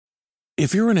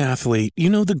If you're an athlete, you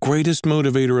know the greatest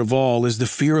motivator of all is the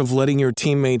fear of letting your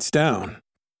teammates down.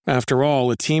 After all,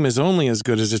 a team is only as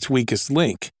good as its weakest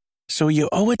link. So you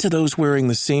owe it to those wearing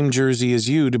the same jersey as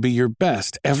you to be your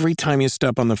best every time you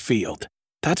step on the field.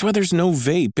 That's why there's no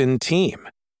vape in team.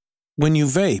 When you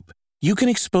vape, you can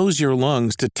expose your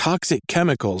lungs to toxic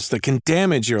chemicals that can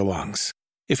damage your lungs.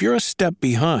 If you're a step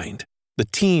behind, the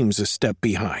team's a step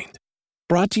behind.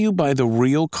 Brought to you by The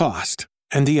Real Cost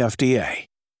and the FDA.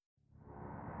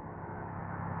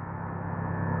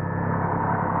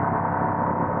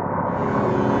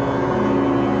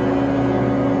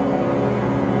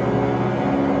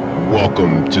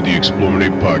 Welcome to the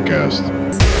Explominate Podcast.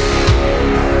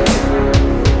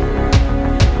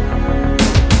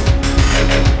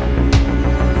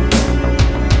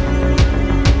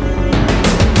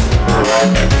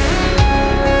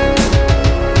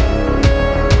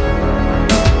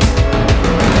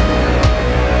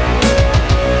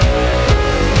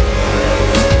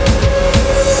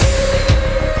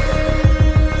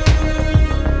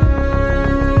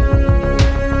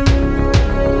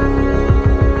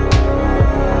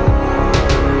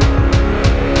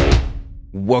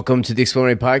 Welcome to the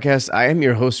Explominate Podcast. I am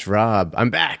your host, Rob. I'm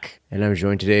back, and I'm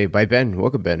joined today by Ben.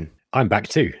 Welcome, Ben. I'm back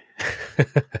too.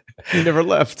 You never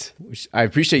left. I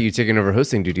appreciate you taking over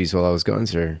hosting duties while I was gone,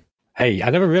 sir. Hey, I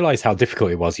never realized how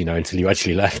difficult it was, until you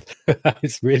actually left.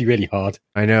 It's really, really hard.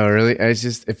 I know, really. I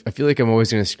feel like I'm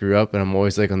always going to screw up, and I'm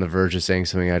always like on the verge of saying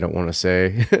something I don't want to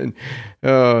say.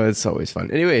 Oh, it's always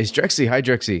fun. Anyways, Drexy. Hi,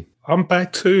 Drexy. I'm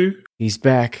back too. He's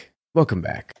back. Welcome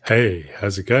back. Hey,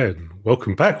 how's it going?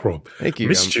 Welcome back, Rob. Thank you.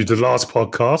 Missed you the last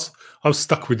podcast. I was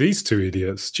stuck with these two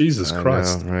idiots. Jesus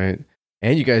Christ. Know, right?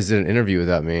 And you guys did an interview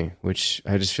without me, which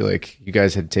I just feel like you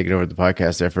guys had taken over the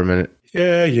podcast there for a minute.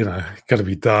 Yeah, got to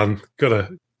be done. Got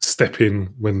to step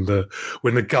in when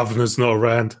the governor's not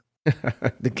around.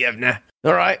 The governor.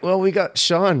 All right. Well, we got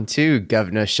Sean too.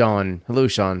 Governor Sean. Hello,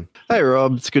 Sean. Hi,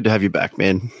 Rob. It's good to have you back,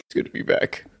 man. It's good to be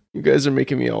back. You guys are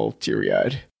making me all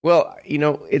teary-eyed. Well,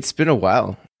 it's been a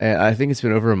while. I think it's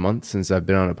been over a month since I've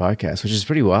been on a podcast, which is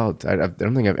pretty wild. I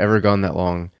don't think I've ever gone that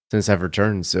long since I've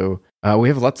returned. So we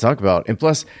have a lot to talk about. And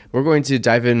plus, we're going to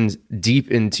dive in deep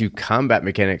into combat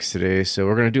mechanics today. So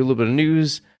we're going to do a little bit of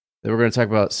news. Then we're going to talk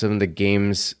about some of the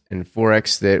games in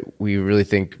 4X that we really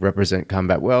think represent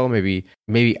combat well.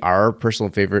 Maybe our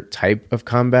personal favorite type of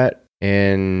combat.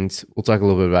 And we'll talk a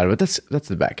little bit about it. But that's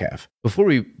the back half. Before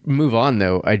we move on,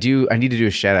 though, I need to do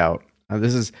a shout out.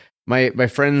 This is my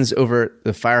friends over at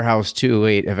the Firehouse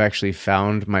 208 have actually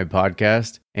found my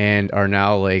podcast and are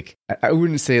now like, I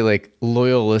wouldn't say like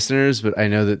loyal listeners, but I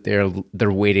know that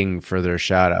they're waiting for their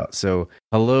shout out. So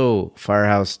hello,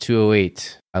 Firehouse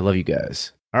 208. I love you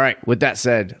guys. All right. With that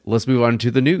said, let's move on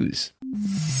to the news.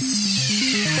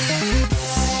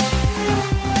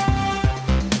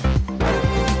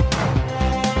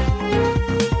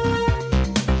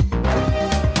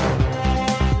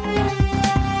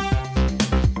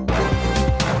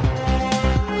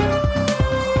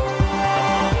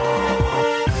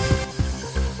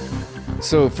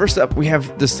 So first up, we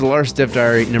have the Stellaris Dev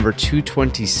Diary number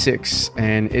 226,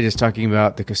 and it is talking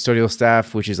about the custodial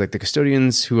staff, which is like the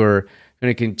custodians who are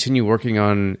going to continue working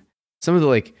on some of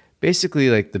the basically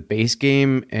the base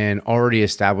game and already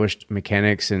established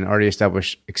mechanics and already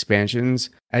established expansions.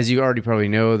 As you already probably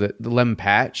know, the LEM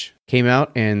patch came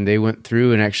out and they went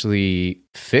through and actually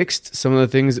fixed some of the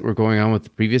things that were going on with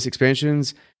the previous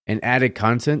expansions and added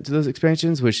content to those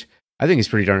expansions, which I think is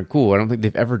pretty darn cool. I don't think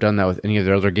they've ever done that with any of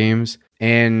their other games.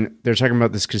 And they're talking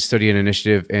about this custodian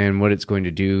initiative and what it's going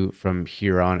to do from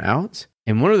here on out.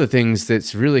 And one of the things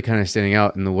that's really kind of standing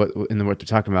out in what they're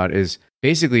talking about is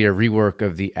basically a rework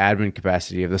of the admin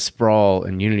capacity of the sprawl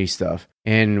and Unity stuff.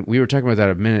 And we were talking about that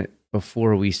a minute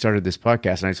before we started this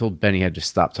podcast, and I told Ben he had to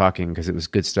stop talking because it was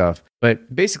good stuff.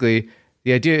 But basically,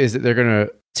 the idea is that they're going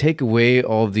to take away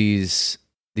all these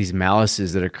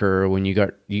malices that occur when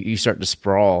you start to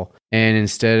sprawl, and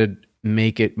instead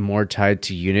make it more tied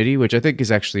to Unity, which I think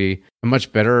is actually a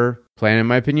much better plan in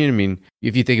my opinion. I mean,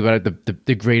 if you think about it,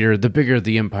 the bigger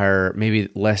the empire, maybe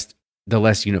the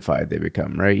less unified they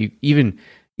become, right? Even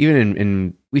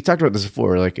in we talked about this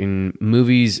before, like in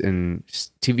movies and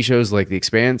TV shows like The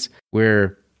Expanse,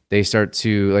 where they start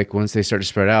to once they start to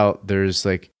spread out, there's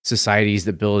societies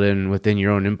that build in within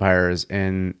your own empires,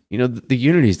 and the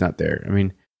Unity's not there. I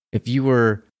mean, if you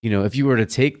were to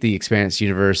take the Expanse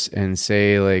universe and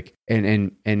say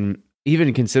and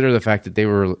even consider the fact that they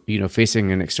were,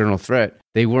 facing an external threat,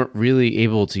 they weren't really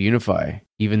able to unify,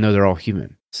 even though they're all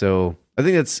human. So I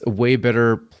think that's a way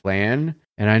better plan.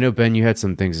 And I know, Ben, you had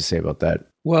some things to say about that.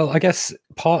 Well, I guess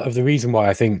part of the reason why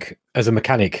I think, as a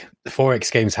mechanic,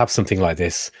 4X games have something like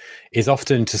this is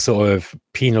often to sort of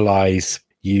penalize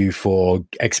you for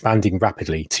expanding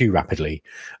too rapidly,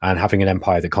 and having an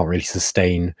empire that can't really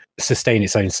sustain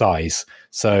its own size.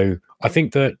 So I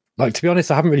think that, like, to be honest,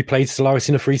 I haven't really played Stellaris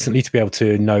enough recently to be able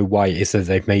to know why it is that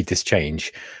they've made this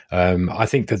change. I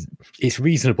think that it's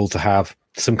reasonable to have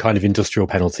some kind of industrial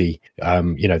penalty,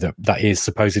 that is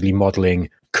supposedly modeling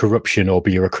corruption or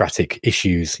bureaucratic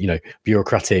issues,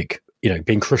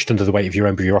 being crushed under the weight of your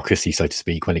own bureaucracy, so to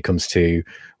speak, when it comes to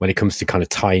kind of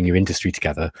tying your industry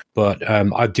together. But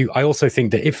I also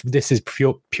think that if this is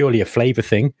purely a flavor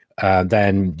thing,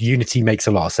 then Unity makes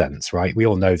a lot of sense, right? We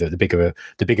all know that the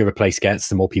bigger a place gets,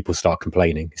 the more people start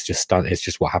complaining. It's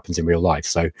just what happens in real life.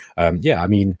 So I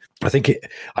mean, I think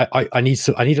I need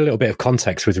a little bit of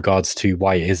context with regards to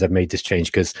why it is they've made this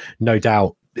change, because no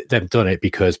doubt they've done it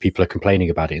because people are complaining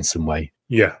about it in some way.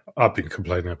 Yeah, I've been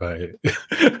complaining about it.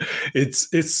 It's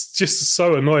just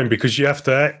so annoying because you have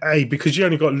to, because you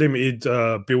only got limited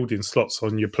building slots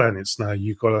on your planets now.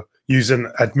 You've got to use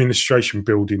an administration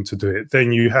building to do it.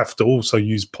 Then you have to also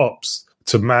use POPs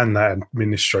to man that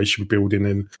administration building,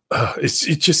 and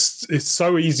it's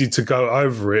so easy to go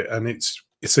over it, and it's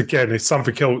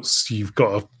something else you've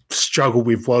got to struggle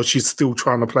with while she's still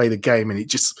trying to play the game, and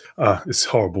it's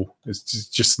horrible. It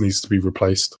just needs to be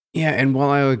replaced. Yeah, and while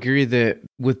I agree that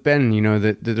with Ben,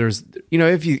 that there's,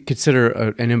 if you consider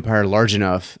an empire large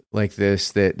enough like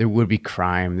this, that there would be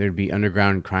crime, there'd be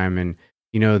underground crime, and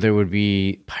there would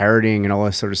be pirating and all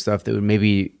that sort of stuff that would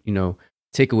maybe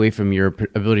take away from your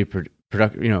ability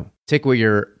to take away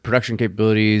your production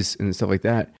capabilities and stuff like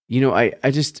that.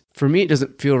 I just, for me, it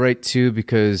doesn't feel right too,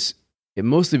 because I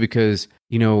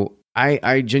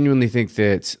genuinely think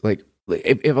that, like,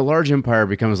 if a large empire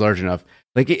becomes large enough,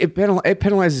 like it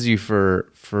penalizes you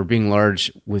for being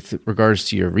large with regards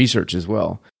to your research as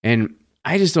well. And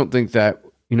I just don't think that,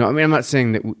 I'm not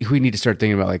saying that we need to start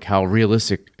thinking about like how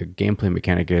realistic a gameplay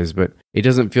mechanic is, but it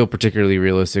doesn't feel particularly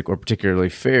realistic or particularly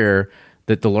fair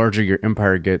that the larger your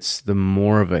empire gets, the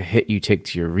more of a hit you take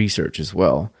to your research as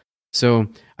well. So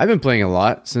I've been playing a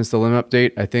lot since the Lim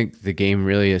update. I think the game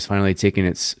really has finally taken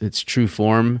its true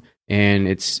form, and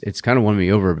it's kind of won me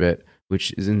over a bit,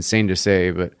 which is insane to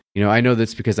say, but I know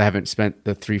that's because I haven't spent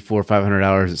the 300, 400, 500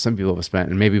 hours that some people have spent,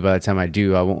 and maybe by the time I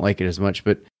do, I won't like it as much.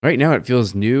 But right now, it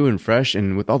feels new and fresh,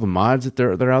 and with all the mods that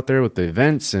they're out there, with the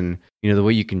events, and the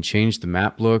way you can change the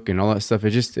map look and all that stuff,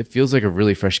 it feels like a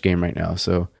really fresh game right now.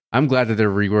 So I'm glad that they're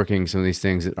reworking some of these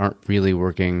things that aren't really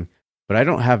working, but I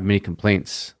don't have many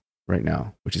complaints right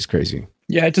now, which is crazy.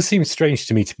 Yeah, it just seems strange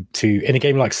to me to in a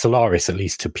game like Stellaris, at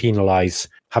least, to penalize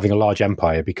having a large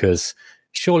empire, because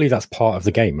surely that's part of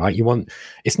the game, right?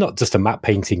 It's not just a map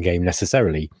painting game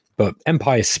necessarily, but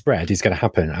empire spread is going to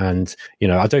happen. And,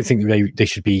 I don't think they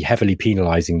should be heavily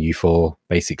penalizing you for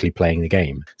basically playing the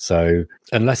game. So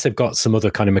unless they've got some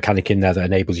other kind of mechanic in there that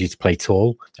enables you to play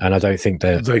tall, and I don't think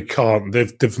that they can't.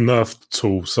 They've nerfed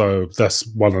tall, so that's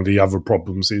one of the other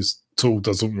problems is tool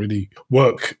doesn't really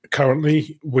work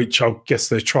currently, which I guess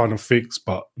they're trying to fix.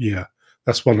 But yeah,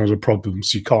 that's one of the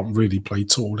problems. You can't really play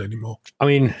tall anymore. I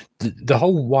mean, the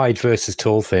whole wide versus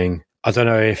tall thing, I don't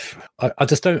know if I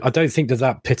don't think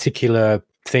that particular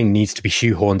thing needs to be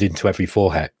shoehorned into every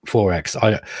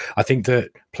 4X. I think that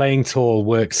playing tall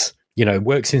works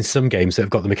in some games that have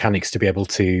got the mechanics to be able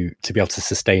to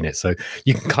sustain it. So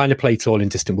you can kind of play tall in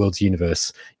Distant Worlds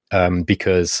universe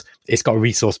because it's got a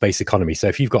resource-based economy. So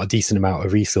if you've got a decent amount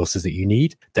of resources that you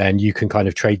need, then you can kind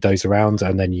of trade those around,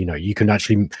 and then you can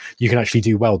actually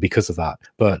do well because of that.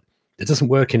 But it doesn't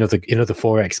work in other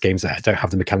 4X games that don't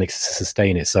have the mechanics to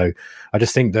sustain it. So I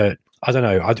just think that, I don't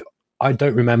know, I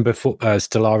don't remember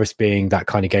Stellaris being that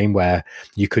kind of game where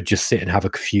you could just sit and have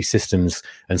a few systems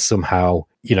and somehow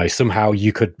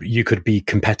you could be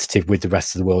competitive with the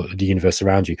rest of the world, the universe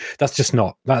around you. That's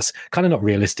kind of not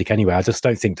realistic anyway. I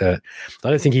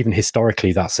don't think even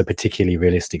historically that's a particularly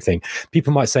realistic thing.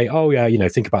 People might say, oh yeah,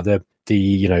 think about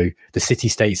the city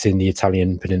states in the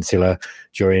Italian peninsula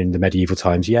during the medieval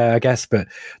times. Yeah, I guess, but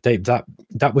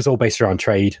that was all based around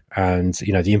trade and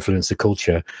the influence of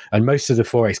culture. And most of the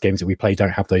 4X games that we play don't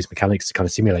have those mechanics to kind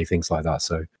of simulate things like that.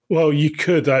 So, well, you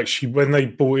could actually, when they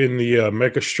brought in the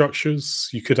mega structures,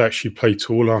 you could actually play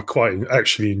tall. I quite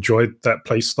actually enjoyed that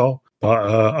play style, but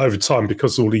over time,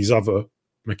 because all these other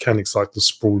mechanics like the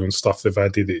sprawl and stuff they've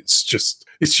added, it's just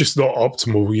not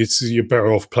optimal. You're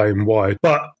better off playing wide.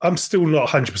 But I'm still not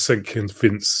 100%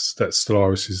 convinced that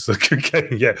Stellaris is a good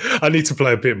game yet. I need to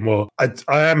play a bit more. I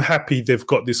am happy they've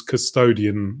got this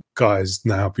custodian guys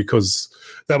now, because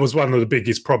that was one of the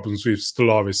biggest problems with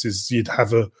Stellaris, is you'd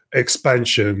have a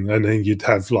expansion and then you'd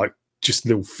have like just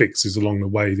little fixes along the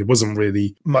way. There wasn't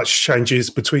really much changes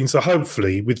between. So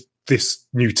hopefully with this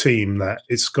new team that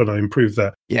it's going to improve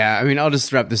that. Yeah, I mean, I'll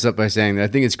just wrap this up by saying that I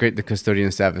think it's great the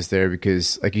custodian staff is there,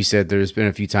 because like you said, there's been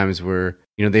a few times where,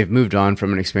 you know, they've moved on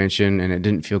from an expansion and it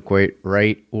didn't feel quite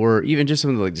right, or even just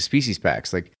some of the species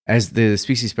packs. Like as the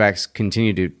species packs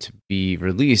continue to be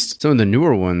released, some of the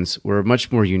newer ones were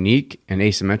much more unique and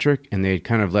asymmetric, and they had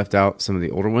kind of left out some of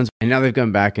the older ones. And now they've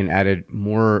gone back and added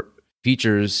more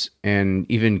features and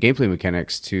even gameplay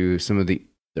mechanics to some of the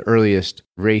earliest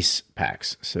race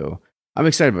packs. So I'm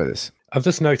excited by this. I've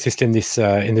just noticed in this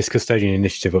custodian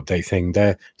initiative update thing,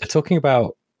 they're talking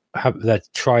about how they're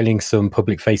trialing some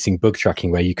public facing bug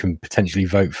tracking where you can potentially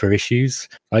vote for issues.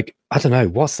 Like, I don't know,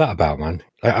 what's that about, man?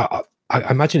 I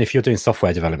imagine if you're doing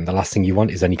software development, the last thing you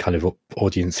want is any kind of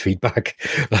audience feedback.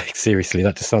 Like, seriously,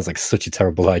 that just sounds like such a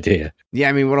terrible idea. Yeah,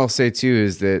 I mean, what I'll say too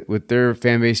is that with their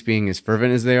fan base being as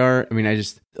fervent as they are, I mean,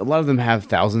 a lot of them have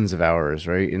thousands of hours,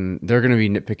 right? And they're going to be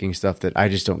nitpicking stuff that I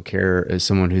just don't care as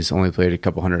someone who's only played a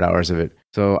couple hundred hours of it.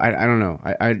 So I don't know.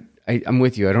 I'm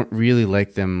with you. I don't really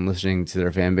like them listening to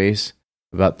their fan base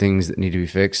about things that need to be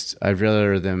fixed. I'd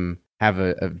rather them have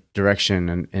a direction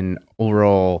and an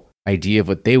overall idea of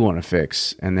what they want to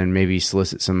fix, and then maybe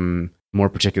solicit some more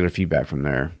particular feedback from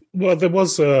there. Well, there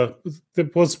was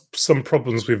some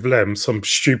problems with Lem, some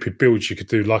stupid builds you could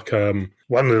do, like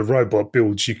one of the robot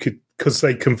builds you could, because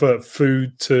they convert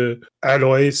food to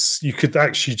alloys, you could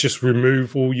actually just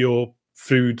remove all your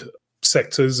food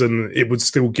sectors and it would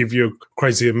still give you a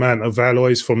crazy amount of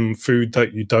alloys from food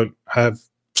that you don't have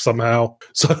somehow.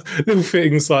 So little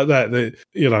things like that,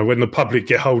 you know, when the public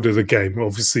get hold of the game,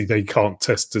 obviously they can't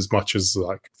test as much as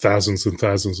like thousands and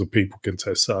thousands of people can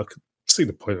test. So I can see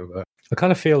the point of that. I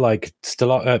kind of feel like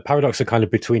Paradox are kind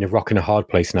of between a rock and a hard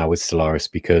place now with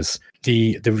Stellaris, because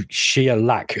the sheer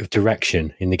lack of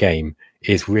direction in the game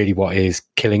is really what is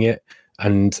killing it.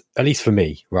 And at least for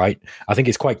me, right, I think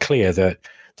it's quite clear that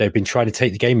they've been trying to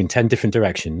take the game in 10 different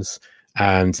directions,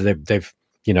 and they've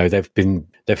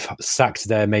sacked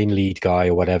their main lead guy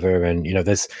or whatever, and you know,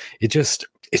 it's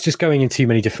just going in too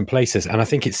many different places. And I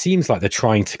think it seems like they're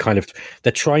trying to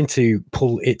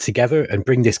pull it together and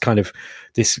bring this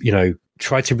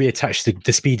try to reattach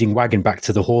the speeding wagon back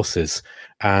to the horses.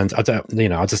 And I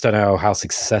just don't know how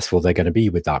successful they're going to be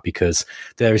with that, because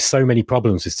there is so many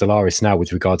problems with Stellaris now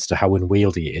with regards to how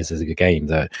unwieldy it is as a game,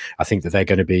 that I think that they're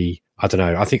going to be, I don't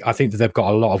know, I think that they've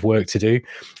got a lot of work to do.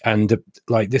 And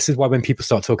like, this is why when people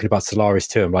start talking about Stellaris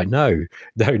 2, I'm like, no,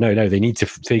 they need to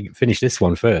finish this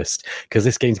one first, because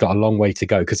this game's got a long way to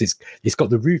go, because it's got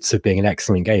the roots of being an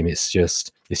excellent game. It's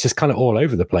just kind of all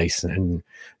over the place. And,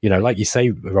 you know, like you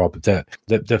say, Rob, the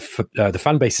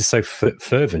fan base is so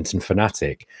fervent and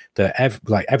fanatic that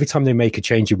every time they make a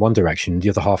change in one direction, the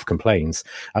other half complains.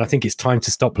 And I think it's time to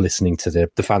stop listening to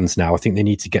the fans now. I think they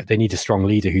need a strong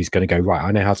leader who's going to go, right,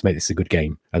 I know how to make this a good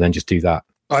game, and then just do that.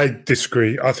 I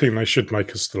disagree. I think they should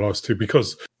make a Stellaris 2,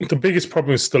 because the biggest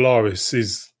problem with Stellaris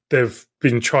is they've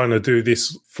been trying to do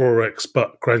this 4X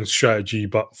but grand strategy,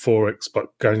 but 4X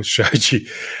but grand strategy.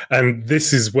 And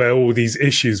this is where all these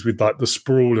issues with like the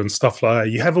sprawl and stuff like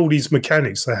that, you have all these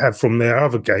mechanics they have from their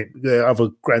other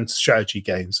grand strategy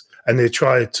games, and they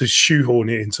try to shoehorn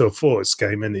it into a 4X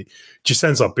game, and it just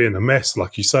ends up being a mess,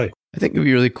 like you say. I think it'd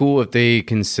be really cool if they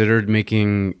considered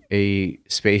making a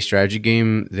space strategy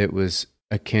game that was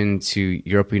akin to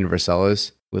Europa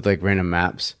Universalis, with like random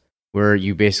maps, where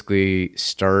you basically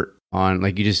start on,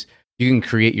 like, you can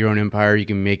create your own empire. You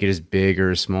can make it as big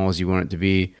or as small as you want it to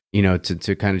be, you know,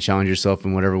 to kind of challenge yourself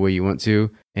in whatever way you want to.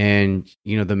 And,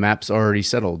 you know, the map's already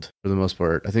settled for the most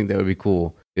part. I think that would be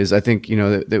cool, because I think, you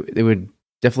know, they would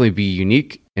definitely be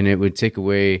unique, and it would take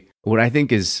away what I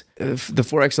think is the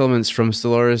 4X elements from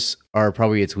Stellaris are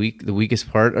probably the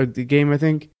weakest part of the game, I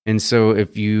think. And so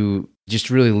if you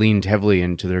just really leaned heavily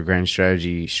into their grand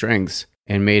strategy strengths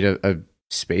and made a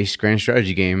space grand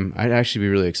strategy game, I'd actually be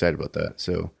really excited about that.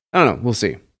 So I don't know, we'll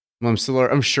see. I'm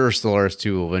sure Stellaris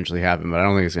 2 will eventually happen, but I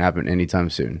don't think it's gonna happen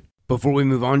anytime soon. Before we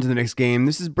move on to the next game,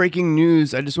 this is breaking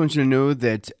news. I just want you to know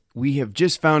that we have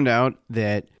just found out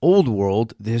that Old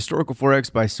World, the historical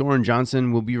 4X by Soren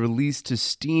Johnson, will be released to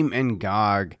Steam and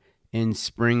GOG in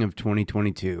spring of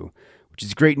 2022, which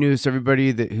is great news to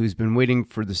everybody who's been waiting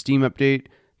for the Steam update,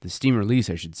 the Steam release,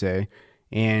 I should say.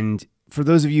 And for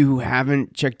those of you who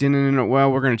haven't checked in on it,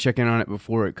 well, we're going to check in on it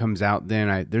before it comes out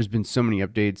then. There's been so many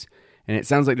updates, and it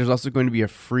sounds like there's also going to be a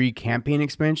free campaign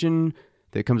expansion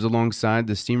that comes alongside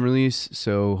the Steam release,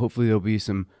 so hopefully there'll be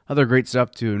some other great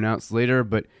stuff to announce later,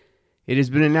 but it has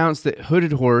been announced that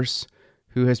Hooded Horse,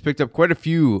 who has picked up quite a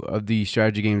few of the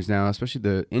strategy games now, especially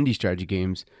the indie strategy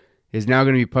games, is now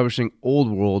going to be publishing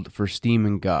Old World for Steam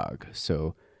and GOG.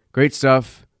 So, great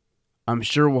stuff. I'm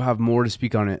sure we'll have more to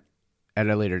speak on it at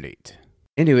a later date.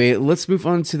 Anyway, let's move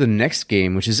on to the next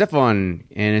game, which is Zephon,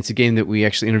 and it's a game that we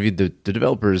actually interviewed the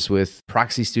developers with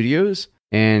Proxy Studios,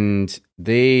 and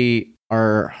they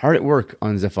are hard at work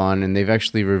on Zephon, and they've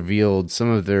actually revealed some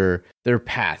of their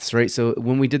paths, right? So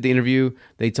when we did the interview,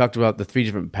 they talked about the 3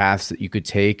 different paths that you could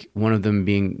take, one of them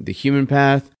being the human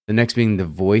path, the next being the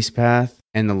voice path,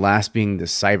 and the last being the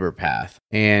cyber path.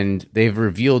 And they've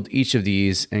revealed each of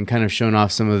these and kind of shown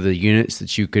off some of the units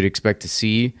that you could expect to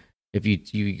see if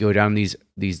you go down these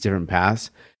different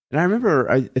paths. And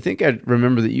I think I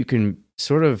remember that you can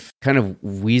sort of kind of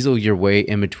weasel your way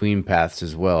in between paths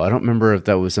as well. I don't remember if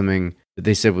that was something that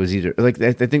they said was either, like,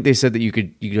 I think they said that you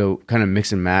could, kind of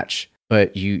mix and match,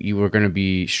 but you were going to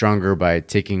be stronger by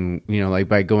taking, like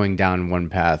by going down one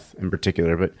path in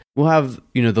particular. But we'll have,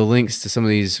 the links to some of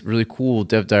these really cool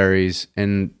dev diaries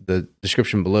in the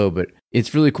description below. But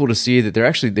it's really cool to see that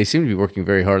they seem to be working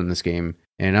very hard on this game.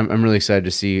 And I'm really excited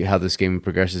to see how this game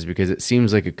progresses, because it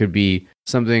seems like it could be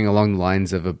something along the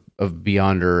lines of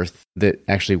Beyond Earth that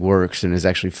actually works and is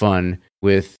actually fun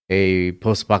with a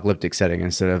post-apocalyptic setting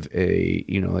instead of a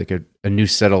newly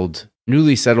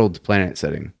settled planet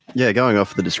setting. Yeah, going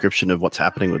off the description of what's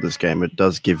happening with this game, it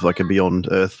does give like a Beyond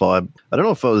Earth vibe. I don't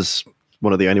know if I was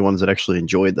one of the only ones that actually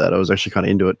enjoyed that. I was actually kind of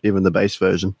into it, even the base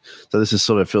version. So this is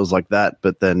sort of feels like that,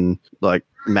 but then like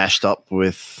mashed up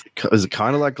with, is it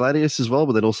kind of like Gladius as well,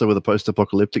 but then also with a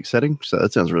post-apocalyptic setting. So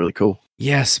that sounds really cool.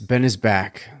 Yes, Ben is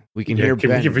back. We can hear Ben.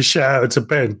 Can we give a shout out to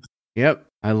Ben? Yep,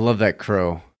 I love that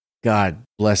crow. God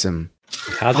bless him.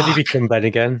 How did he become Ben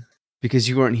again? Because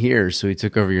you weren't here, so he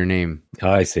took over your name.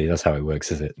 Oh, I see. That's how it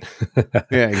works, is it?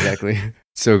 Yeah, exactly.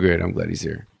 So good. I'm glad he's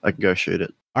here. I can go shoot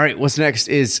it. All right, what's next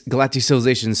is Galactic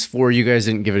Civilizations 4. You guys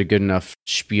didn't give it a good enough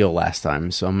spiel last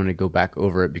time, so I'm going to go back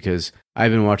over it because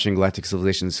I've been watching Galactic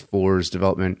Civilizations 4's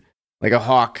development like a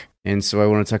hawk. And so I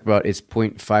want to talk about its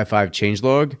 0.55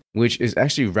 changelog, which is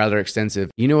actually rather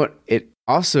extensive. You know what? It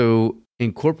also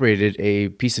incorporated a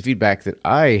piece of feedback that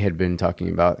I had been talking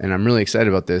about, and I'm really excited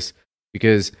about this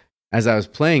because as I was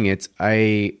playing it,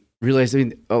 I realized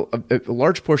a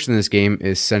large portion of this game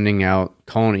is sending out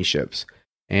colony ships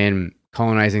and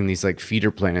colonizing these like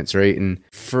feeder planets, right? And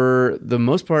for the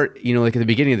most part, like at the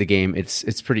beginning of the game,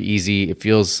 it's pretty easy. It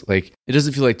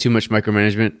doesn't feel like too much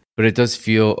micromanagement, but it does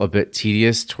feel a bit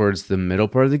tedious towards the middle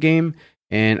part of the game.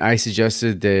 And I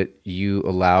suggested that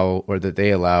they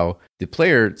allow the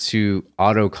player to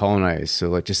auto colonize. So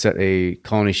like just set a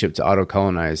colony ship to auto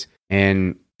colonize,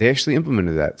 and they actually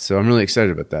implemented that. So I'm really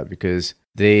excited about that because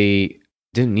they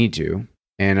didn't need to.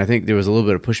 And I think there was a little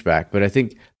bit of pushback, but I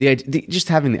think just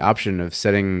having the option of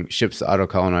setting ships to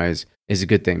auto-colonize is a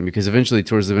good thing, because eventually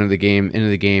towards the end of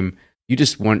the game, you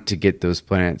just want to get those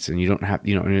planets, and you don't have,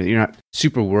 you're not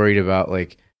super worried about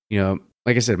like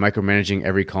I said, micromanaging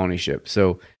every colony ship.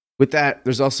 So with that,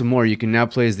 there's also more. You can now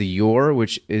play as the Yor,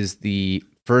 which is the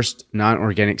first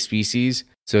non-organic species.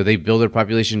 So they build their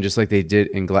population just like they did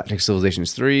in Galactic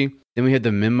Civilizations 3. Then we had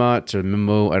the Mimot, or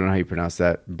Mimo, I don't know how you pronounce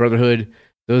that, Brotherhood.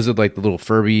 Those are like the little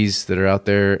Furbies that are out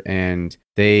there, and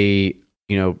they,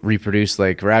 reproduce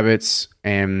like rabbits,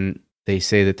 and they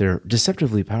say that they're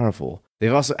deceptively powerful.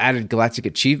 They've also added galactic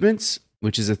achievements,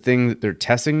 which is a thing that they're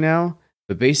testing now.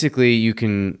 But basically, you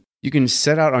can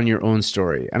set out on your own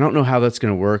story. I don't know how that's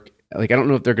going to work. Like, I don't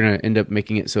know if they're going to end up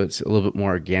making it so it's a little bit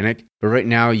more organic. But right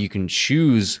now, you can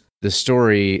choose the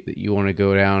story that you want to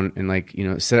go down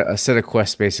and set a set of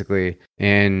quests basically,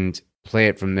 and play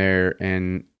it from there.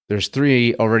 And there's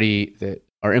 3 already that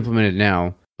are implemented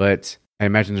now, but I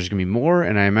imagine there's going to be more,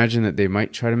 and I imagine that they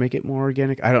might try to make it more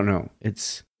organic. I don't know.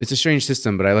 It's a strange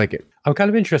system, but I like it. I'm kind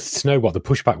of interested to know what the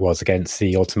pushback was against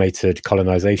the automated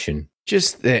colonization.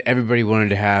 Just that everybody wanted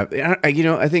to have,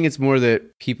 I think it's more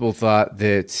that people thought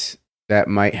that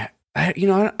might, I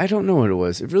don't know what it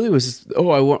was. It really was just, I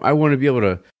want to be able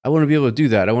to do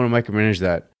that. I want to micromanage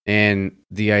that. And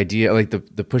the idea, like the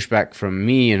pushback from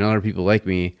me and other people like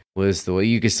me, was the way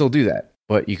you can still do that,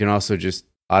 but you can also just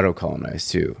auto colonize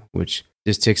too, which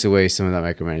just takes away some of that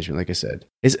micromanagement. Like I said,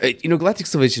 it's Galactic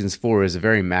Civilizations 4 is a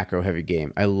very macro heavy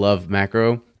game. I love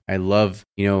macro. I love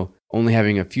only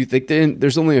having a few.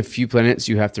 There's only a few planets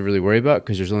you have to really worry about,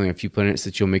 because there's only a few planets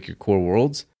that you'll make your core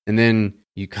worlds. And then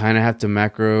you kind of have to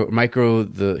micro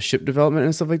the ship development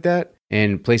and stuff like that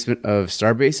and placement of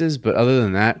star bases. But other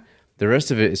than that, the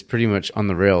rest of it is pretty much on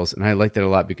the rails. And I like that a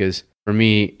lot because for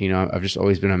me, I've just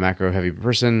always been a macro heavy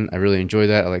person. I really enjoy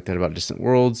that. I like that about Distant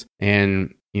Worlds.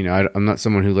 And, I'm not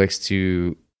someone who likes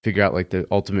to figure out like the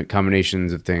ultimate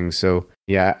combinations of things. So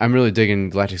yeah, I'm really digging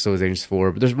Galactic Civilizations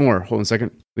 4, but there's more. Hold on a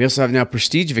second. We also have now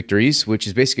Prestige Victories, which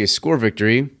is basically a score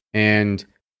victory. And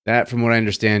that, from what I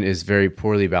understand, is very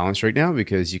poorly balanced right now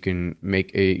because you can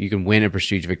win a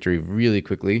Prestige Victory really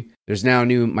quickly. There's now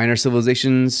new Minor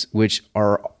Civilizations, which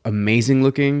are amazing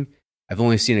looking. I've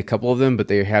only seen a couple of them, but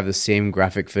they have the same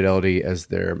graphic fidelity as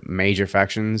their major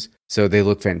factions, so they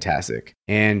look fantastic.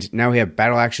 And now we have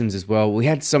battle actions as well. We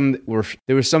had some that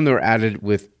were added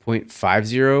with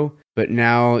 0.50, but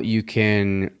now you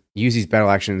can use these battle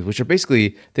actions, which are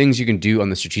basically things you can do on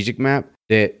the strategic map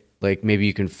that, like, maybe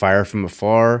you can fire from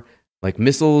afar, like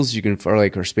missiles, you can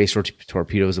fire or space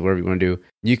torpedoes or whatever you want to do.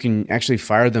 You can actually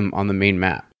fire them on the main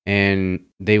map, and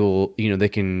they will, they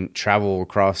can travel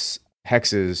across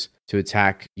hexes to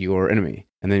attack your enemy.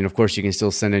 And then, of course, you can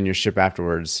still send in your ship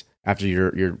afterwards, after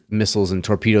your missiles and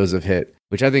torpedoes have hit,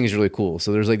 which I think is really cool.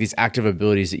 So there's like these active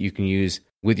abilities that you can use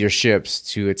with your ships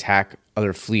to attack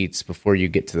other fleets before you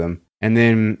get to them. And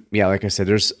then, yeah, like I said,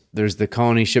 there's the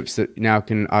colony ships that now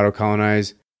can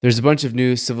auto-colonize. There's a bunch of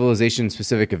new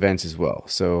civilization-specific events as well.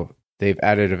 So they've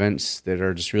added events that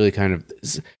are just really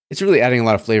it's really adding a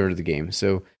lot of flavor to the game.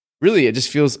 So really, it just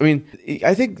feels,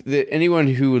 I think that anyone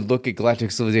who would look at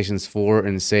Galactic Civilizations 4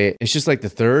 and say it's just like the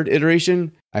third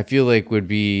iteration, I feel like would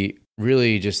be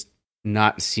really just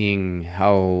not seeing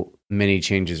how many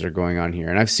changes are going on here.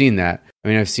 And I've seen that.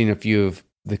 I've seen a few of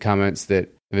the comments that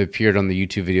have appeared on the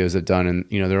YouTube videos I've done, and,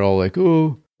 they're all like,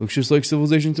 oh, looks just like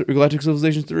Galactic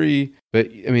Civilization 3. But,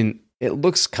 it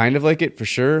looks kind of like it for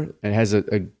sure. It has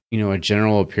a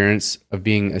general appearance of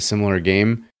being a similar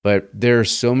game. But there are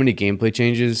so many gameplay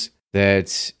changes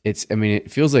that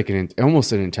it feels like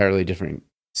almost an entirely different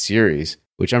series,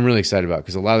 which I'm really excited about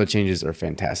because a lot of the changes are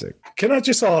fantastic. Can I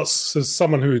just ask, as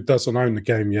someone who doesn't own the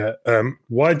game yet,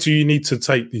 why do you need to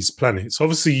take these planets?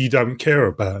 Obviously, you don't care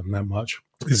about them that much.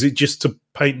 Is it just to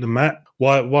paint the map?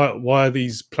 Why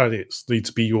these planets need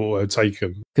to be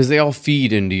taken? Because they all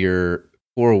feed into your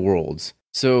core worlds.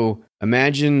 So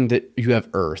imagine that you have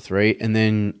Earth, right? And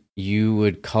then you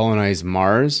would colonize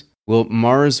Mars. Well,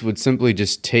 Mars would simply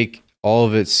just take all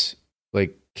of its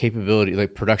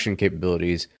production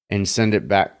capabilities and send it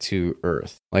back to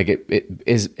Earth. Like it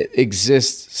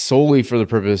exists solely for the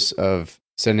purpose of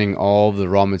sending all of the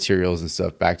raw materials and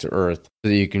stuff back to Earth so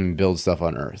that you can build stuff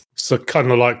on Earth. So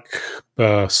kind of like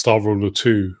Star Ruler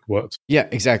 2 worked. Yeah,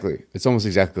 exactly. It's almost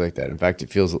exactly like that. In fact,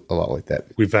 it feels a lot like that.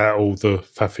 Without all the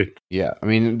faffing. Yeah,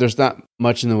 there's not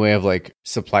much in the way of like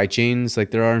supply chains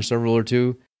like there are in Star Ruler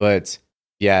 2, but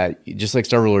yeah, just like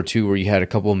Star Ruler 2 where you had a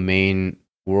couple main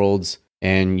worlds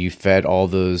and you fed all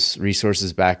those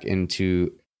resources back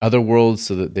into other worlds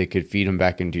so that they could feed them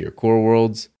back into your core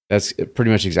worlds. That's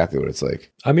pretty much exactly what it's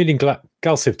like. In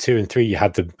Galciv 2 and 3, you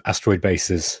had the asteroid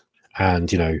bases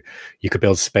and, you could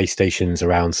build space stations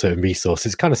around certain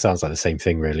resources. It kind of sounds like the same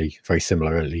thing, really. Very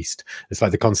similar, at least. It's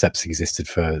like the concepts existed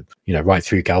for, right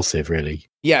through Galciv, really.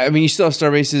 Yeah, you still have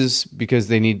star bases because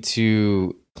they need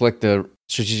to collect the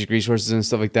strategic resources and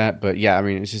stuff like that. But yeah,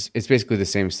 it's basically the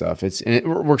same stuff. And it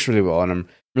works really well. And I'm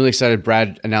really excited.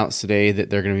 Brad announced today that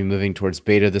they're going to be moving towards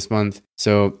beta this month.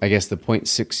 So I guess the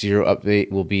 0.60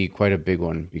 update will be quite a big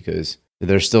one because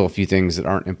there's still a few things that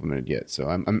aren't implemented yet. So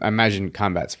I imagine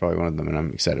combat's probably one of them, and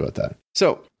I'm excited about that.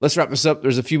 So let's wrap this up.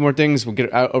 There's a few more things. We'll get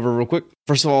it out over real quick.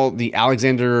 First of all, the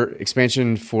Alexander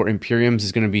expansion for Imperiums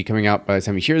is going to be coming out by the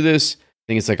time you hear this. I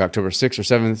think it's like October 6th or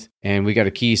 7th, and we got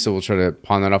a key, so we'll try to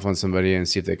pawn that off on somebody and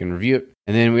see if they can review it.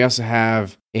 And then we also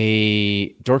have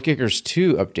a Doorkickers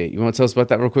 2 update. You want to tell us about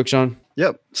that real quick, Sean?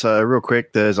 Yep. So real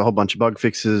quick, there's a whole bunch of bug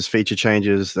fixes, feature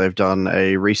changes. They've done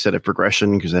a reset of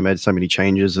progression because they made so many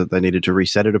changes that they needed to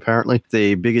reset it, apparently.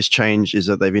 The biggest change is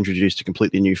that they've introduced a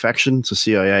completely new faction. It's a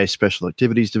CIA Special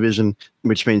Activities Division,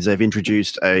 which means they've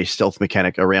introduced a stealth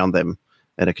mechanic around them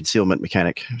and a concealment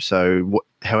mechanic. So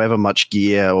however much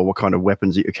gear or what kind of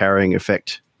weapons that you're carrying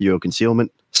affect your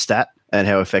concealment stat and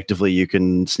how effectively you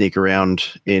can sneak around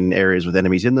in areas with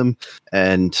enemies in them.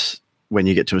 And when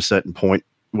you get to a certain point,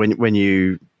 when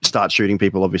you start shooting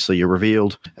people, obviously you're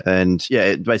revealed. And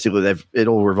yeah, it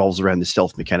all revolves around the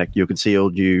stealth mechanic. You're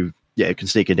concealed, you can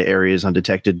sneak into areas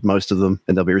undetected, most of them,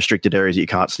 and there'll be restricted areas that you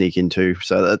can't sneak into.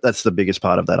 So that's the biggest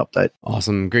part of that update.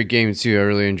 Awesome. Great game too. I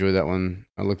really enjoyed that one.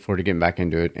 I look forward to getting back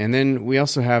into it. And then we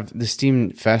also have the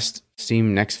Steam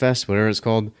Next Fest, whatever it's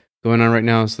called, going on right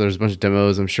now. So there's a bunch of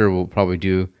demos. I'm sure we'll probably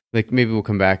do, like, maybe we'll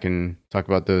come back and talk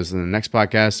about those in the next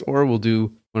podcast, or we'll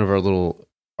do one of our little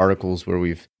articles where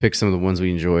we've picked some of the ones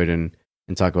we enjoyed and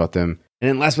talk about them. And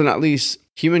then last but not least,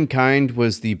 Humankind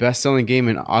was the best-selling game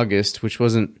in August, which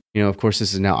wasn't, of course,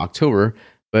 this is now October,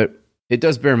 but it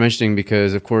does bear mentioning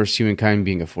because, of course, Humankind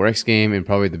being a 4X game and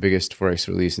probably the biggest 4X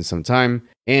release in some time,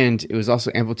 and it was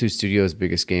also Amplitude Studios'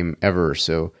 biggest game ever,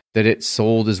 so that it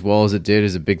sold as well as it did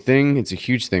is a big thing. It's a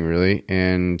huge thing, really,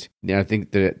 and I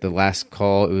think that the last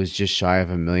call, it was just shy of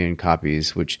 1 million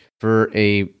copies, which for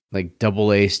a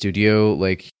AA studio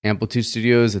like Amplitude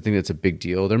Studios, I think that's a big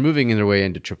deal. They're moving in their way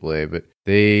into AAA, but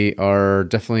they are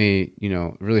definitely,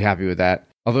 really happy with that.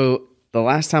 Although the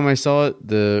last time I saw it,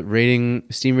 the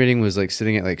Steam rating was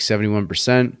sitting at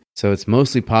 71%. So it's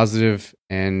mostly positive,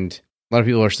 and a lot of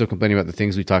people are still complaining about the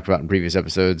things we talked about in previous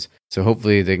episodes. So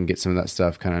hopefully they can get some of that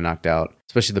stuff kind of knocked out,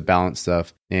 especially the balance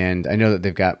stuff. And I know that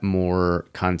they've got more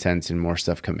content and more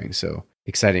stuff coming. So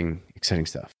exciting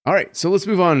stuff. All right, so let's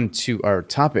move on to our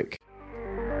topic.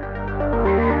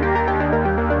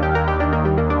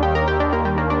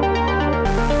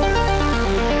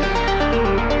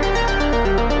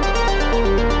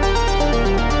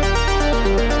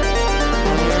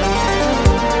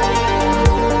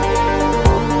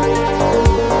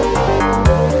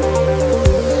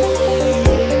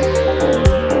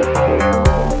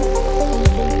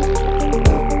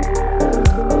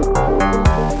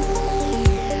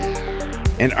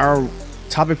 And our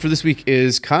topic for this week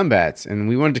is combat. And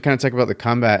we wanted to kind of talk about the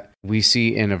combat we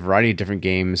see in a variety of different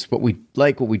games, what we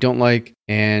like, what we don't like,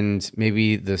 and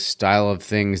maybe the style of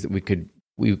things that we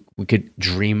could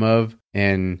dream of.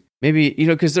 And maybe,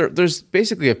 because there's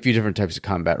basically a few different types of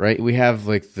combat, right? We have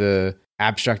the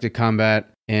abstracted combat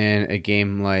in a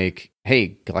game like,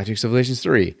 Galactic Civilizations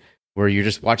 3, where you're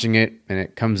just watching it and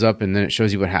it comes up and then it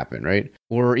shows you what happened, right?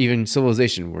 Or even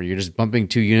Civilization, where you're just bumping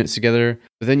two units together.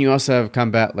 But then you also have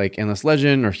combat like Endless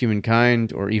Legend or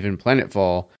Humankind or even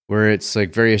Planetfall, where it's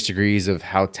various degrees of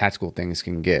how tactical things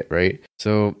can get, right?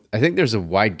 So I think there's a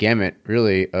wide gamut,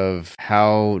 really, of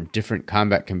how different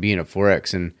combat can be in a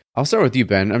 4X. And I'll start with you,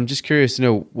 Ben. I'm just curious to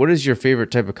know, what is your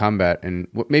favorite type of combat, and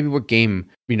what game,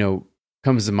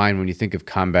 comes to mind when you think of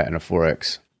combat in a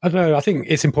 4X? I don't know. I think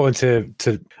it's important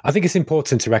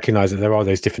to recognize that there are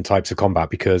those different types of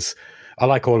combat, because I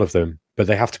like all of them, but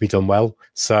they have to be done well.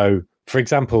 So, for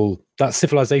example, that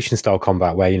Civilization style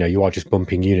combat where you are just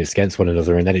bumping units against one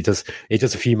another, and then it does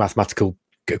a few mathematical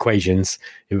equations,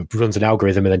 it runs an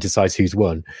algorithm and then decides who's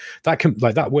won.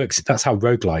 That works. That's how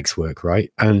roguelikes work,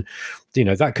 right? And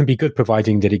that can be good,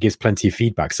 providing that it gives plenty of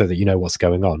feedback so that you know what's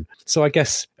going on. So I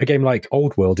guess a game like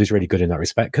Old World is really good in that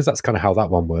respect, because that's kind of how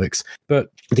that one works. But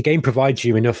the game provides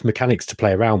you enough mechanics to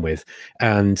play around with,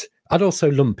 and I'd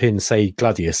also lump in, say,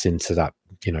 Gladius into that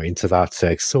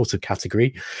sort of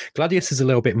category. Gladius is a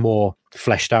little bit more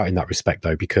fleshed out in that respect,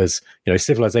 though, because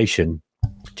Civilization,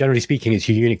 generally speaking, it's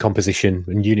your unit composition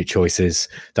and unit choices.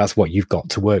 That's what you've got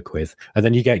to work with. And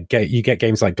then you get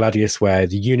games like Gladius, where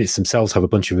the units themselves have a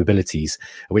bunch of abilities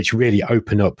which really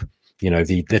open up,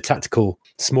 the tactical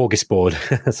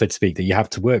smorgasbord, so to speak, that you have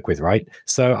to work with, right?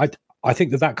 So I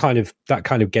think that kind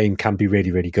of game can be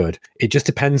really, really good. It just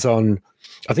depends on.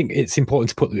 I think it's important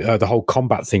to put the whole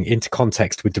combat thing into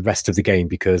context with the rest of the game,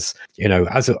 because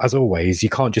as always, you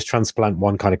can't just transplant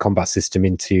one kind of combat system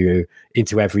into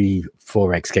every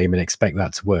 4X game and expect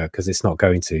that to work, because it's not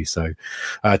going to. So,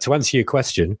 to answer your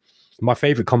question, my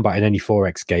favorite combat in any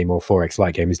 4X game or 4X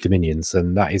like game is Dominions,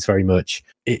 and that is very much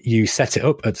you set it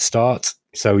up at the start.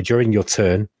 So during your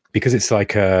turn, because it's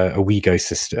like a WeGo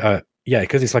system.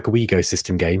 Because it's like a WeGo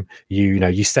system game,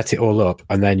 you set it all up,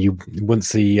 and then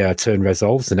once the turn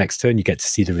resolves, the next turn you get to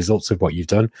see the results of what you've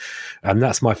done, and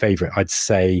that's my favorite, I'd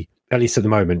say, at least at the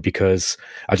moment, because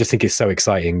I just think it's so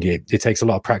exciting. It takes a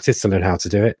lot of practice to learn how to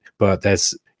do it, but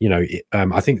there's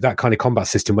I think that kind of combat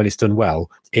system, when it's done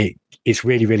well, it's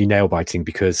really, really nail biting,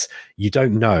 because you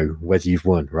don't know whether you've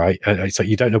won, right? So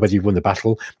you don't know whether you've won the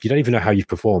battle. You don't even know how you've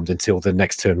performed until the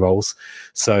next turn rolls.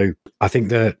 So I think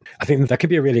that could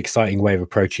be a really exciting way of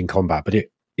approaching combat, but it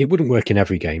wouldn't work in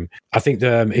every game. I think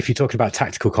if you're talking about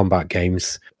tactical combat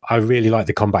games, I really like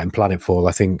the combat in Planetfall.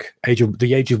 I think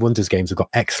the Age of Wonders games have got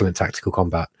excellent tactical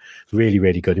combat. Really,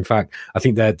 really good. In fact, I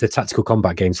think the tactical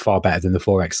combat game's far better than the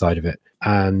 4X side of it.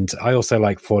 And I also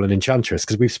like Fallen Enchantress,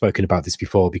 because we've spoken about this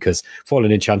before, because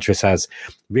Fallen Enchantress has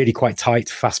really quite tight,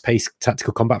 fast-paced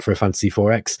tactical combat for a Fantasy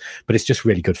 4X, but it's just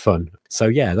really good fun. So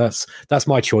yeah, that's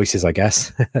my choices, I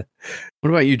guess. What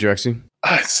about you, Drexy?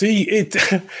 See,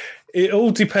 It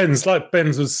all depends. Like Ben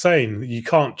was saying, you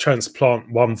can't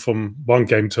transplant one from one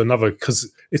game to another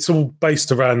because it's all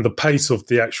based around the pace of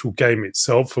the actual game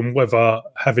itself and whether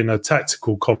having a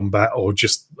tactical combat or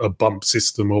just a bump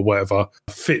system or whatever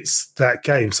fits that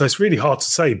game. So it's really hard to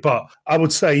say. But I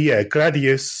would say, yeah,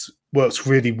 Gladius works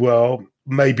really well.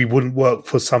 Maybe wouldn't work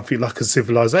for something like a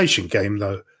Civilization game,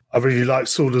 though. I really like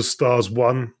Sword of Stars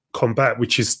 1 combat,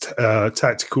 which is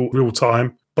tactical real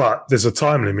time. But there's a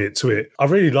time limit to it. I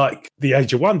really like the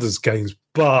Age of Wonders games,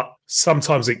 but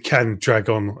sometimes it can drag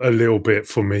on a little bit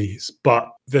for me. But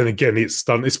then again, it's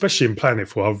done, especially in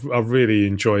Planetfall. I've really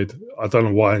enjoyed. I don't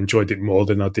know why I enjoyed it more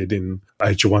than I did in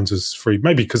Age of Wonders 3.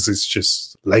 Maybe because it's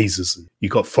just lasers and you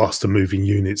got faster moving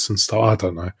units and stuff. I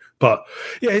don't know. But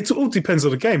yeah, it all depends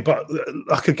on the game. But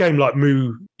like a game like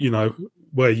Mu,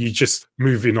 where you just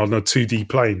move in on a 2D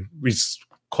plane, is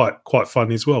quite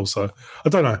fun as well. So I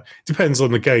don't know. Depends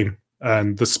on the game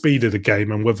and the speed of the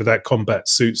game and whether that combat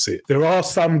suits it. There are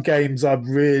some games I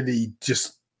really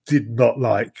just did not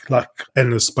like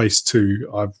Endless Space 2.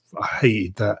 I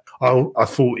hated that. I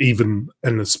thought even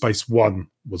Endless Space 1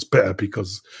 was better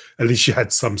because at least you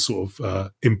had some sort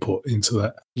of input into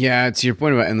that. Yeah, to your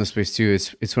point about Endless Space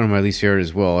 2, it's one of my least favorite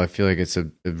as well. I feel like it's a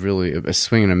really a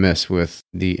swing and a miss with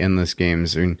the Endless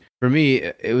games. I mean, for me,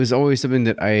 it was always something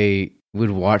that I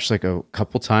would watch like a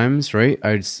couple times, right?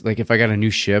 I'd like if I got a new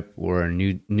ship or a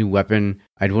new weapon,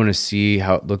 I'd want to see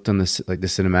how it looked on this like the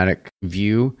cinematic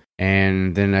view,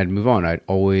 and then I'd move on. I'd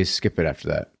always skip it after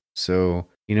that. So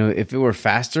if it were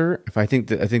faster, I think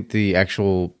the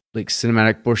actual like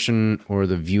cinematic portion or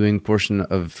the viewing portion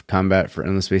of combat for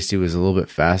Endless Space 2 was a little bit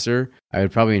faster, I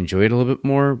would probably enjoy it a little bit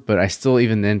more. But I still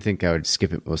even then think I would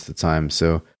skip it most of the time.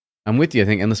 So I'm with you. I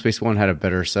think Endless Space 1 had a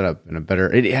better setup and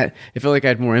it felt like I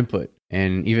had more input.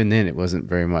 And even then, it wasn't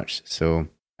very much. So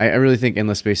I really think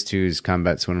Endless Space 2's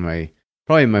combat's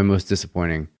probably my most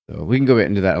disappointing. So we can go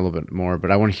into that a little bit more, but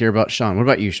I want to hear about Sean. What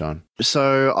about you, Sean?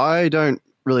 So I don't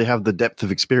really have the depth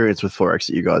of experience with 4X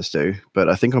that you guys do, but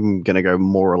I think I'm going to go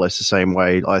more or less the same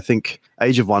way. I think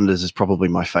Age of Wonders is probably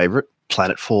my favorite.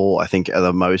 Planetfall, I think, are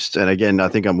the most. And again, I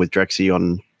think I'm with Drexy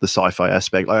on the sci-fi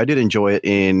aspect. Like, I did enjoy it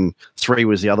in 3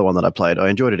 was the other one that I played. I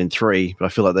enjoyed it in 3, but I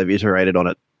feel like they've iterated on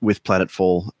it with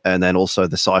Planetfall, and then also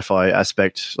the sci-fi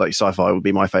aspect. Like, sci-fi would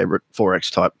be my favorite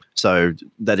 4X type. So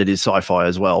that it is sci-fi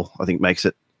as well, I think makes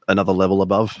it another level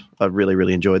above. I really,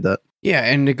 really enjoyed that. Yeah,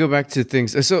 and to go back to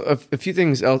things, so a few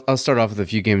things, I'll start off with a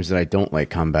few games that I don't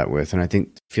like combat with, and I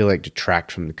feel like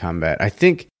detract from the combat. I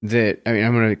think that,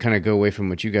 I'm going to kind of go away from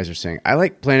what you guys are saying. I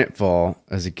like Planetfall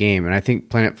as a game, and I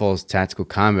think Planetfall's tactical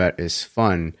combat is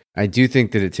fun. I do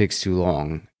think that it takes too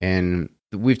long, and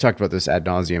we've talked about this ad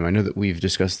nauseum. I know that we've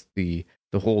discussed the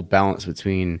whole balance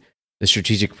between the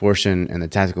strategic portion and the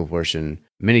tactical portion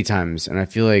many times, and I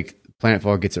feel like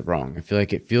Planetfall gets it wrong. I feel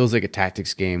like it feels like a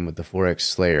tactics game with the 4X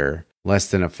Slayer,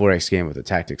 less than a 4X game with a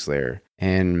tactics layer.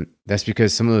 And that's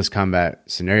because some of those combat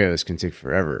scenarios can take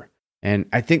forever. And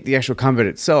I think the actual combat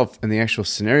itself and the actual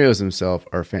scenarios themselves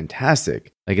are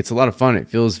fantastic. Like, it's a lot of fun. It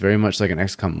feels very much like an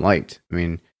XCOM Lite.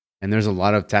 And there's a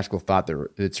lot of tactical thought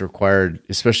that's required,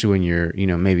 especially when you're,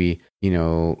 maybe,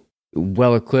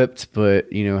 well equipped,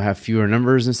 but, have fewer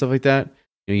numbers and stuff like that.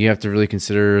 You have to really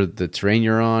consider the terrain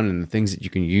you're on and the things that you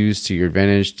can use to your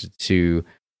advantage to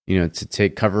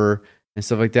take cover and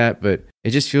stuff like that, but it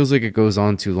just feels like it goes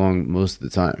on too long most of the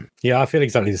time. Yeah, I feel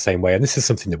exactly the same way. And this is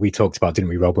something that we talked about, didn't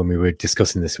we, Rob, when we were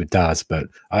discussing this with Daz? But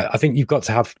I think you've got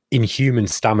to have inhuman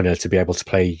stamina to be able to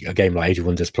play a game like Age of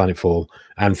Wonders, Planetfall,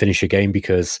 and finish a game,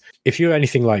 because if you're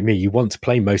anything like me, you want to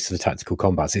play most of the tactical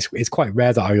combats. It's quite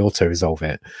rare that I auto-resolve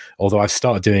it, although I've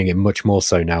started doing it much more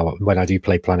so now when I do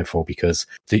play Planetfall, because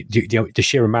the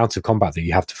sheer amount of combat that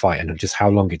you have to fight and just how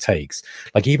long it takes.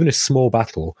 Like, even a small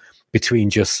battle between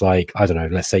just like, I don't know,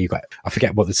 let's say you've got, I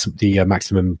forget what the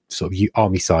maximum sort of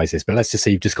army size is, but let's just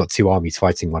say you've just got 2 armies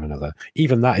fighting one another.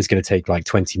 Even that is going to take like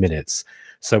 20 minutes.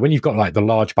 So when you've got like the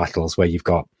large battles where you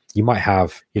might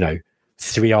have,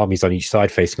 3 armies on each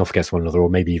side facing off against one another, or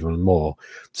maybe even more.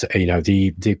 So,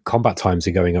 the combat times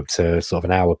are going up to sort of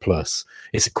an hour plus.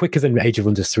 It's quicker than Age of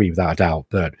Wonders 3 without a doubt,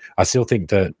 but I still think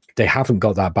that they haven't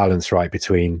got that balance right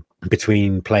between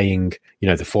playing, the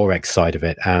 4X side of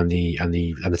it and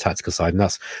the tactical side.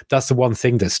 And that's the one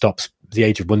thing that stops the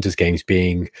Age of Wonders games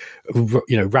being,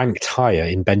 ranked higher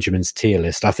in Benjamin's tier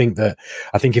list. I think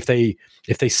if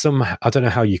they somehow, I don't know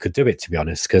how you could do it, to be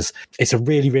honest, because it's a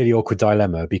really, really awkward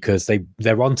dilemma, because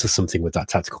they're onto something with that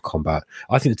tactical combat.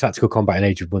 I think the tactical combat in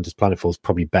Age of Wonders Planetfall is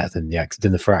probably better than the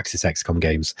Firaxis XCOM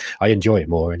games. I enjoy it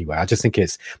more anyway. I just think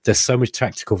there's so much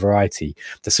tactical variety.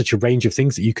 There's such a range of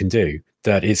things that you can do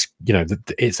that it's,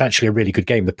 it's actually a really good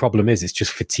game. The problem is it's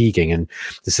just fatiguing, and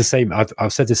it's the same.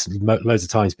 I've said this loads of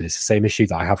times, but it's the same issue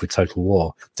that I have with Total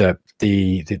War. That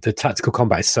the tactical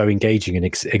combat is so engaging and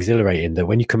exhilarating that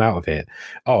when you come out of it,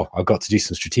 I've got to do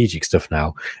some strategic stuff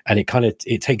now, and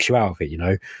it takes you out of it,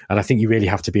 And I think you really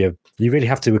have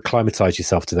to acclimatize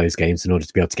yourself to those games in order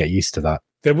to be able to get used to that.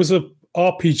 There was a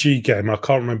RPG game, I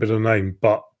can't remember the name,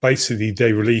 but basically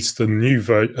they released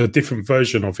a different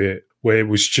version of it where it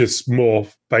was just more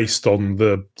based on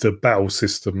the battle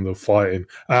system, the fighting.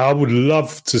 I would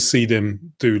love to see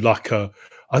them do like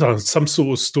some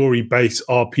sort of story-based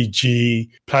RPG,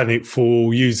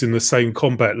 Planetfall, using the same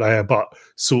combat layer, but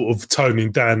sort of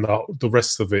toning down the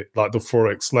rest of it, like the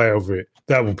 4X layer of it.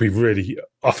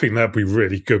 I think that'd be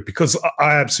really good, because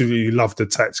I absolutely love the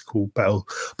tactical battle.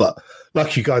 But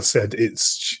like you guys said, it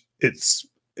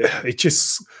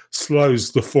just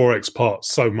slows the 4X part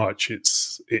so much.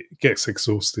 It gets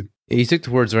exhausting. You took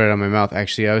the words right out of my mouth,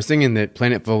 actually. I was thinking that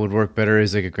Planetfall would work better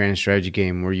as like a grand strategy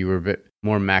game where you were a bit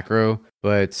more macro,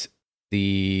 but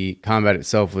the combat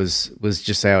itself was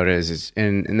just how it is.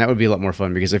 And that would be a lot more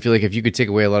fun, because I feel like if you could take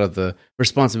away a lot of the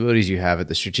responsibilities you have at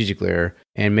the strategic layer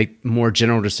and make more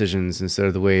general decisions instead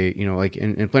of the way, like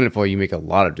in Planetfall, you make a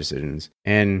lot of decisions.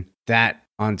 And that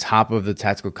on top of the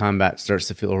tactical combat starts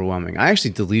to feel overwhelming. I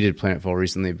actually deleted Planetfall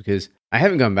recently because I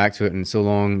haven't gone back to it in so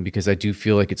long, because I do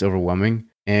feel like it's overwhelming.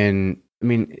 And I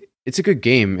mean, it's a good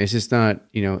game. It's just not,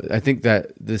 I think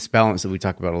that this balance that we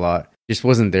talk about a lot just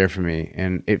wasn't there for me.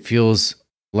 And it feels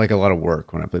like a lot of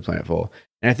work when I play Planetfall.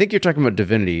 And I think you're talking about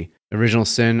Divinity, Original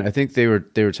Sin. I think they were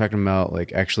talking about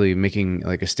like actually making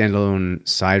like a standalone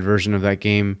side version of that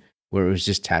game where it was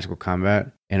just tactical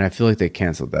combat. And I feel like they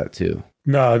canceled that too.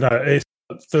 No, it's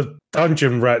the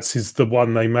Dungeon Rats is the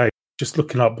one they made. Just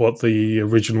looking up what the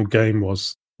original game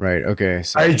was. Right. Okay.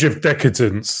 So Age of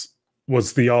Decadence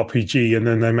was the RPG, and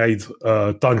then they made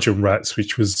Dungeon Rats,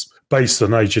 which was based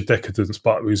on Age of Decadence,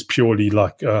 but it was purely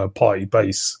like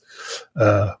party-based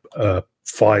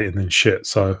fighting and shit.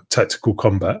 So tactical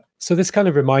combat. So this kind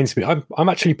of reminds me, I'm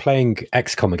actually playing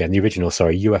XCOM again, the original,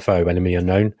 UFO, Enemy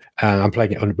Unknown. And I'm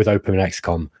playing it with Open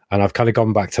XCOM. And I've kind of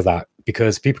gone back to that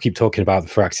because people keep talking about the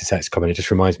Firaxis XCOM, and it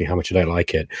just reminds me how much I don't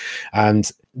like it. And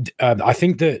I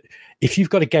think that if you've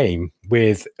got a game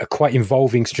with a quite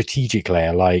involving strategic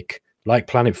layer like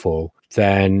Planetfall,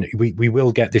 then we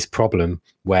will get this problem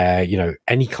where,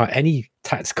 any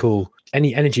tactical,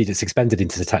 any energy that's expended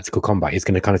into the tactical combat is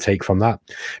going to kind of take from that.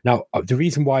 Now, the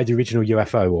reason why the original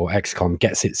UFO or XCOM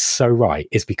gets it so right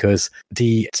is because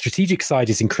the strategic side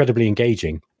is incredibly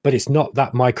engaging, but it's not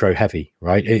that micro heavy,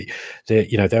 right?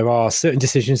 There are certain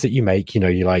decisions that you make.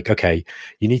 You're like, okay,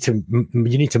 you need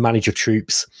to manage your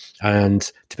troops, and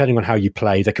depending on how you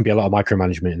play, there can be a lot of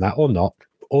micromanagement in that or not.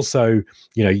 Also,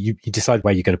 you decide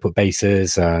where you're going to put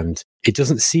bases, and it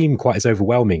doesn't seem quite as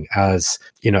overwhelming as,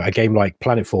 a game like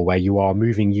Planetfall where you are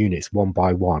moving units one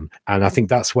by one. And I think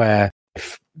that's where,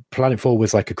 if Planetfall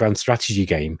was like a grand strategy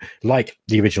game, like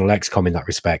the original XCOM in that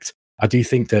respect, I do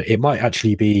think that it might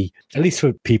actually be, at least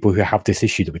for people who have this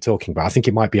issue that we're talking about, I think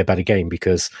it might be a better game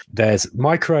because there's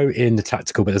micro in the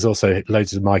tactical, but there's also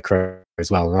loads of micro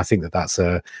as well. And I think that's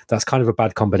kind of a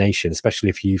bad combination, especially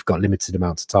if you've got limited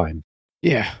amounts of time.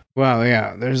 Yeah. Wow.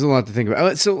 Yeah. There's a lot to think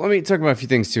about. So let me talk about a few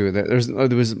things too. There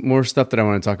was more stuff that I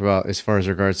want to talk about as far as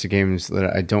regards to games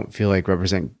that I don't feel like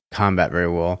represent combat very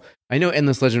well. I know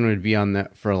Endless Legend would be on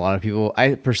that for a lot of people.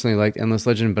 I personally liked Endless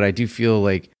Legend, but I do feel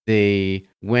like they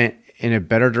went in a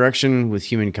better direction with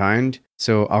Humankind.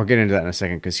 So I'll get into that in a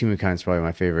second because Humankind is probably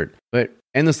my favorite. But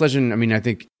Endless Legend, I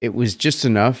think it was just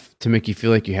enough to make you feel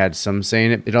like you had some say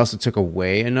in it. It also took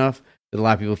away enough that a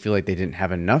lot of people feel like they didn't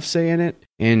have enough say in it.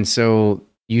 And so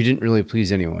you didn't really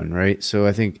please anyone, right? So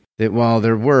I think that while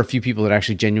there were a few people that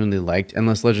actually genuinely liked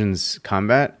Endless Legend's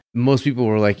combat, most people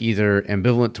were like either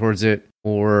ambivalent towards it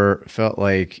or felt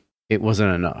like it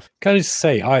wasn't enough. Can I just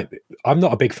say, I'm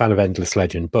not a big fan of Endless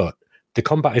Legend, but the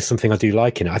combat is something I do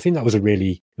like in it. I think that was a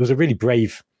really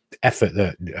brave effort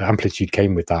that Amplitude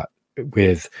came with that,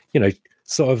 with,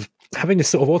 sort of having a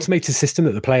sort of automated system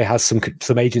that the player has some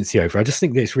agency over. I just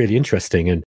think that it's really interesting.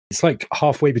 And it's like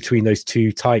halfway between those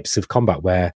two types of combat,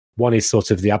 where one is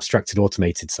sort of the abstracted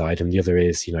automated side and the other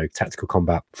is, tactical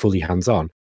combat, fully hands-on.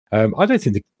 I don't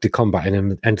think the combat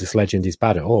in Endless Legend is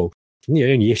bad at all.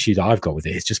 The only issue that I've got with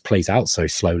it just plays out so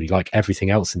slowly, like everything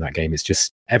else in that game. It's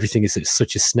just, everything is at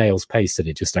such a snail's pace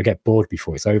that I get bored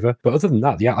before it's over. But other than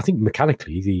that, yeah, I think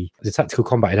mechanically the tactical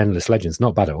combat in Endless Legend is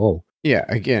not bad at all. Yeah,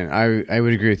 again, I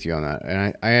would agree with you on that.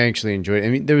 And I actually enjoyed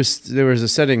it. There was a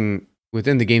setting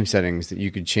within the game settings that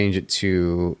you could change it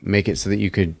to make it so that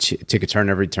you could take a turn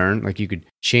every turn. Like you could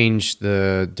change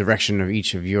the direction of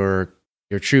each of your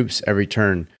troops every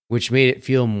turn, which made it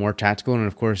feel more tactical. And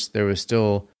of course, there were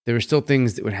still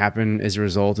things that would happen as a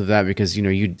result of that, because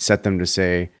you'd set them to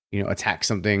say attack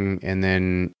something, and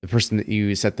then the person that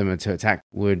you set them to attack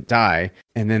would die,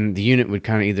 and then the unit would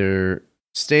kind of either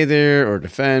stay there or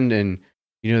defend. And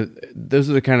those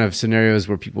are the kind of scenarios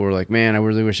where people were like, man, I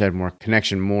really wish I had more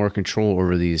connection, more control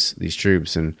over these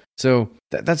troops. And so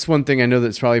that's one thing I know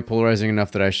that's probably polarizing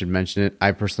enough that I should mention it.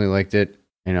 I personally liked it,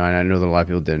 and I know that a lot of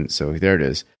people didn't. So there it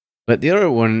is. But the other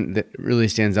one that really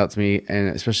stands out to me,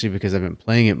 and especially because I've been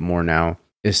playing it more now,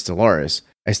 is Stellaris.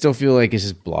 I still feel like it's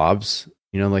just blobs,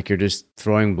 like you're just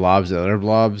throwing blobs at other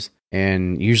blobs.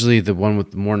 And usually the one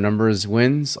with more numbers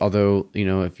wins. Although,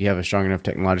 if you have a strong enough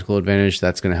technological advantage,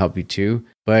 that's going to help you too.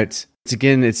 But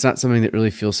it's not something that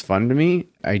really feels fun to me.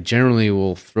 I generally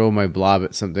will throw my blob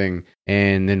at something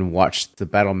and then watch the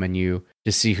battle menu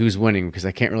to see who's winning, because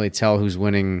I can't really tell who's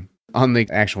winning on the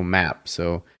actual map.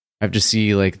 So I have to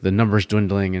see like the numbers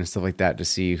dwindling and stuff like that to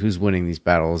see who's winning these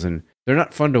battles. And they're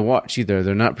not fun to watch either.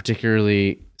 They're not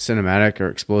particularly cinematic or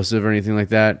explosive or anything like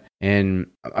that. And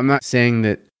I'm not saying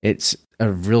that it's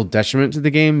a real detriment to the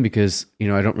game, because, I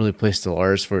don't really play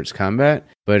Stellaris for its combat,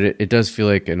 but it does feel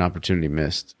like an opportunity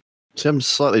missed. See, I'm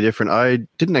slightly different. I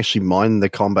didn't actually mind the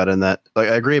combat in that. Like,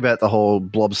 I agree about the whole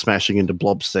blob smashing into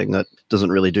blobs thing. That doesn't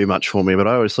really do much for me, but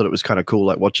I always thought it was kind of cool,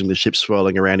 like watching the ships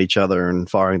swirling around each other and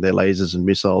firing their lasers and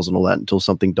missiles and all that until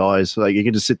something dies. Like, you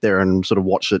can just sit there and sort of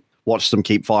watch them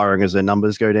keep firing as their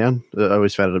numbers go down. I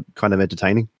always found it kind of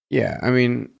entertaining. Yeah, I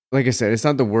mean, like I said, it's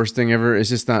not the worst thing ever. It's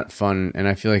just not fun, and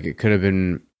I feel like it could have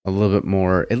been a little bit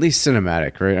more, at least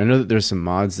cinematic, right? I know that there's some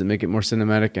mods that make it more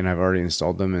cinematic, and I've already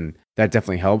installed them, and that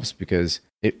definitely helps because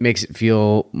it makes it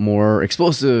feel more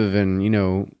explosive and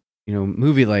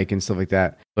movie-like and stuff like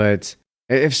that. But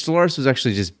if Stellaris was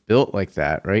actually just built like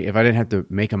that, right? If I didn't have to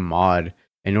make a mod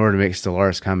in order to make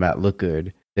Stellaris combat look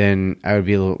good, then I would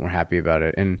be a little bit more happy about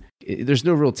it. And there's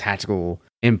no real tactical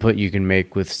input you can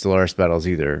make with Stellaris battles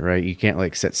either, right? You can't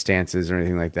like set stances or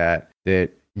anything like that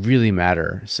really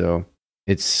matter. So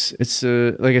it's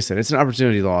like I said, it's an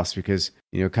opportunity lost because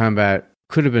combat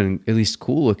could have been at least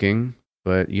cool looking,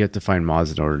 but you have to find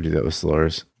mods in order to do that with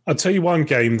Stellaris. I'll tell you one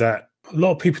game that a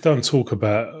lot of people don't talk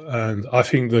about, and I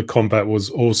think the combat was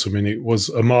awesome in it, was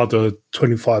Armada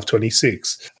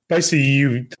 2526.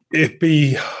 Basically,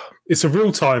 it's a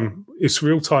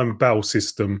real-time battle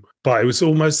system, but it was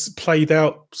almost played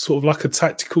out sort of like a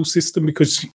tactical system,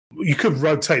 because you could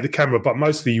rotate the camera, but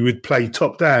mostly you would play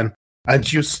top down,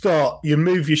 and you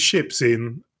move your ships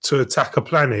in to attack a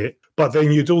planet, but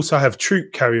then you'd also have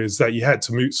troop carriers that you had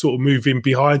to move in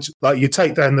behind. Like, you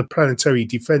take down the planetary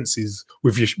defenses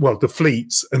with the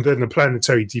fleets, and then the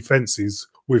planetary defenses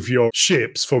with your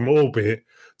ships from orbit.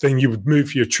 Then you would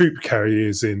move your troop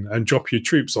carriers in and drop your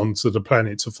troops onto the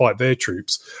planet to fight their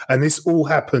troops. And this all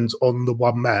happened on the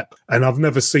one map. And I've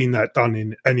never seen that done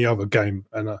in any other game.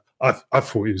 And I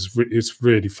thought it's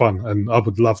really fun. And I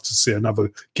would love to see another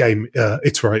game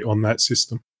iterate on that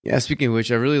system. Yeah, speaking of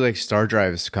which, I really like Star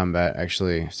Drive's combat,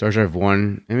 actually. Star Drive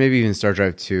 1 and maybe even Star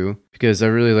Drive 2, because I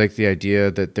really like the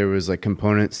idea that there was like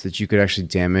components that you could actually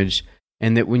damage.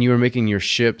 And that when you were making your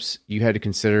ships, you had to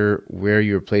consider where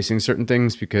you were placing certain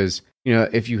things, because,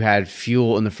 if you had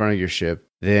fuel in the front of your ship,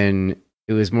 then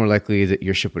it was more likely that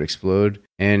your ship would explode.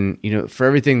 And, for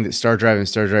everything that Star Drive and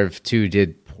Star Drive 2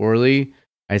 did poorly,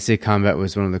 I'd say combat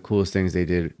was one of the coolest things they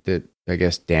did that I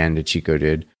guess Dan DeChico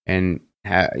did. And,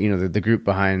 the group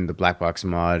behind the Black Box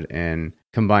mod and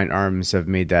Combined Arms have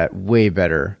made that way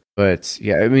better. But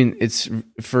yeah, I mean, it's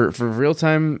for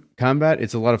real-time combat,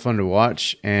 it's a lot of fun to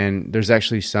watch. And there's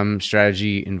actually some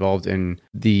strategy involved in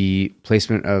the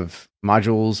placement of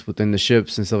modules within the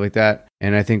ships and stuff like that.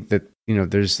 And I think that,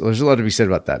 there's a lot to be said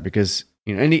about that, because,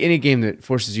 any game that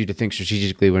forces you to think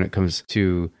strategically when it comes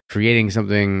to creating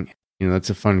something,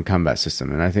 that's a fun combat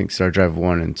system. And I think Star Drive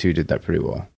 1 and 2 did that pretty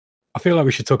well. I feel like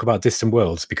we should talk about Distant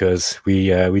Worlds, because we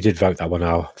did vote that one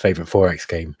our favorite 4X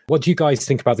game. What do you guys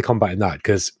think about the combat in that?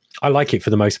 Because I like it for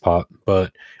the most part,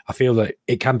 but I feel that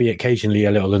it can be occasionally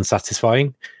a little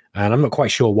unsatisfying, and I'm not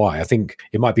quite sure why. I think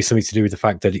it might be something to do with the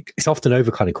fact that it's often over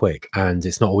kind of quick, and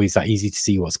it's not always that easy to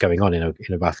see what's going on in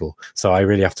a battle. So I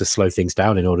really have to slow things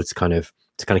down in order to kind of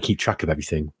keep track of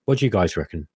everything. What do you guys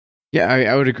reckon? Yeah,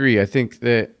 I would agree. I think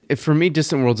that for me,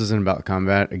 Distant Worlds isn't about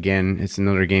combat. Again, it's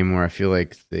another game where I feel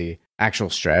like the actual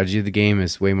strategy of the game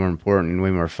is way more important and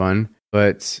way more fun.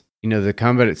 But, the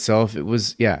combat itself,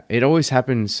 it always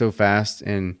happened so fast,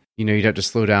 and, you'd have to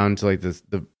slow down to like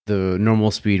the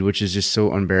normal speed, which is just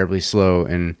so unbearably slow.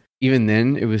 And even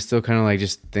then, it was still kind of like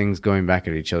just things going back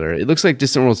at each other. It looks like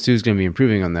Distant Worlds 2 is going to be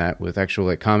improving on that with actual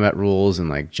like combat rules and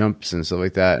like jumps and stuff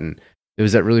like that. And there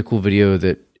was that really cool video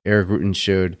that Eric Rutan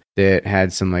showed that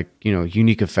had some like,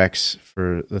 unique effects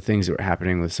for the things that were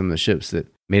happening with some of the ships that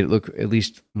made it look at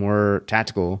least more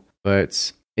tactical.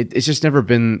 But it's just never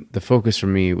been the focus for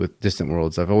me with Distant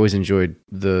Worlds. I've always enjoyed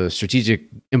the strategic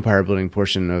empire building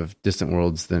portion of Distant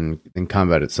Worlds than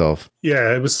combat itself.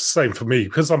 Yeah, it was the same for me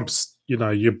because I'm,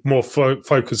 you're more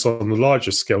focused on the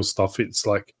larger scale stuff. It's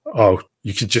like,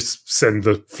 you could just send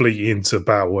the fleet into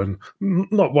battle and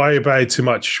not worry about it too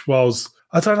much. Whilst,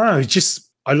 I don't know,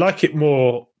 I like it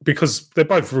more because they're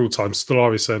both real-time,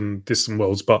 Stellaris and Distant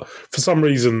Worlds, but for some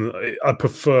reason, I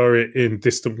prefer it in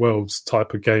Distant Worlds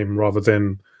type of game rather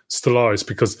than Stellaris,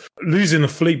 because losing a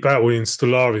fleet battle in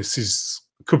Stellaris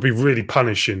could be really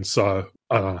punishing. So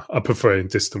I prefer it in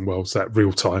Distant Worlds, that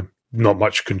real-time, not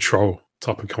much control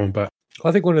type of combat.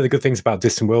 I think one of the good things about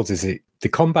Distant Worlds is the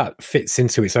combat fits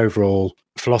into its overall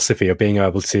philosophy of being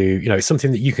able to, it's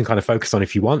something that you can kind of focus on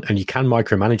if you want, and you can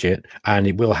micromanage it, and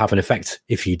it will have an effect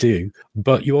if you do,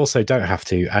 but you also don't have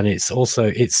to. And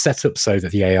it's set up so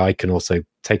that the AI can also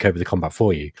take over the combat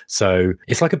for you. So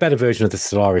it's like a better version of the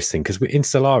Stellaris thing, because in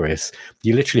Stellaris,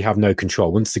 you literally have no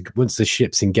control. Once the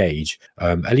ships engage,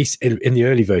 at least in the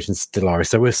early versions of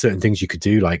Stellaris, there were certain things you could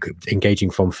do, like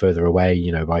engaging from further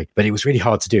away, but it was really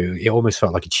hard to do. It almost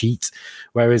felt like a cheat.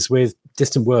 Whereas with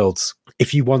Distant Worlds,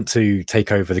 if you want to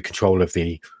take over the control of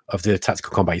the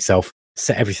tactical combat itself,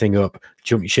 set everything up,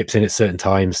 jump your ships in at certain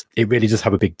times, it really does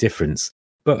have a big difference.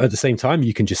 But at the same time,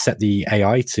 you can just set the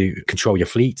AI to control your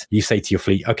fleet. You say to your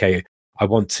fleet, okay, I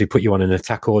want to put you on an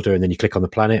attack order, and then you click on the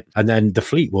planet, and then the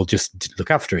fleet will just look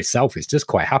after itself. It's just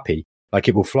quite happy. Like,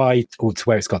 it will fly to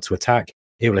where it's got to attack.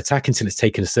 It will attack until it's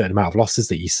taken a certain amount of losses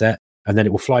that you set, and then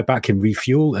it will fly back and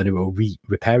refuel, and it will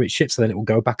repair its ships, and then it will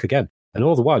go back again. And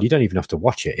all the while, you don't even have to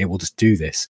watch it. It will just do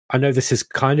this. I know this is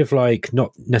kind of like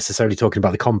not necessarily talking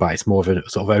about the combat. It's more of a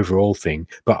sort of overall thing.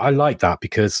 But I like that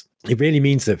because it really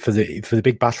means that for the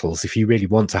big battles, if you really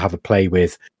want to have a play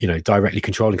with, directly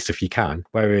controlling stuff, you can.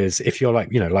 Whereas if you're like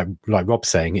Rob's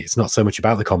saying, it's not so much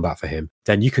about the combat for him,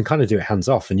 then you can kind of do it hands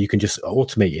off, and you can just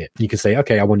automate it. You can say,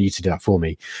 okay, I want you to do that for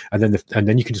me. And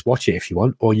then you can just watch it if you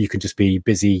want, or you can just be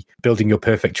busy building your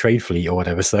perfect trade fleet or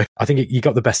whatever. So I think you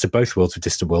got the best of both worlds with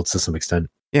Distant Worlds to some extent.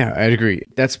 Yeah, I'd agree.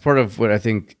 That's part of what I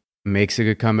think makes a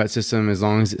good combat system, as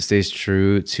long as it stays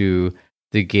true to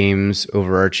the game's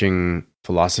overarching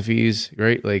philosophies,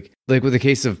 right? Like with the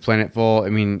case of Planetfall, I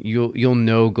mean, you'll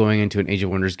know going into an Age of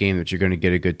Wonders game that you're going to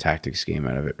get a good tactics game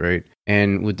out of it, right?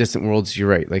 And with Distant Worlds, you're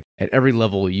right. Like, at every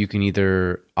level, you can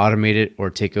either automate it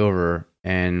or take over.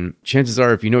 And chances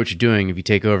are, if you know what you're doing, if you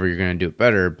take over, you're going to do it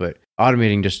better. But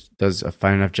automating just does a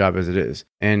fine enough job as it is.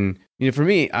 And for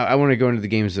me, I want to go into the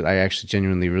games that I actually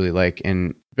genuinely really like.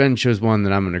 And Ben chose one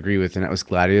that I'm going to agree with, and that was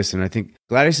Gladius. And I think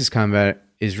Gladius's combat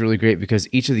is really great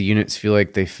because each of the units feel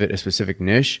like they fit a specific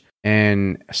niche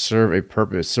and serve a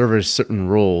purpose, serve a certain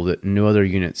role that no other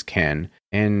units can.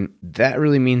 And that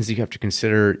really means you have to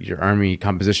consider your army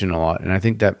composition a lot. And I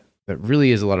think that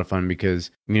really is a lot of fun because,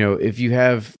 if you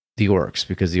have the orcs,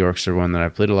 because the orcs are one that I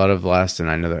played a lot of last, and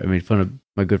I know that I made fun of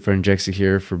my good friend Jexa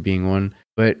here for being one.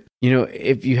 But,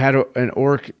 if you had an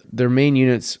orc, their main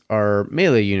units are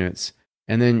melee units,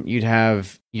 and then you'd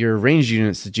have your ranged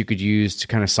units that you could use to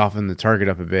kind of soften the target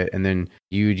up a bit, and then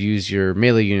you'd use your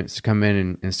melee units to come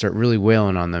in and start really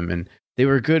wailing on them. And they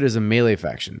were good as a melee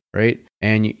faction, right?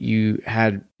 And you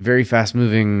had very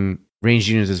fast-moving ranged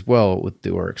units as well with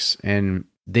the orcs, and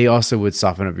they also would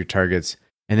soften up your targets,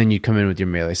 and then you'd come in with your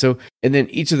melee. So, and then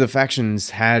each of the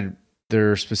factions had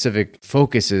their specific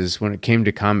focuses when it came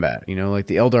to combat. Like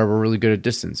the Eldar were really good at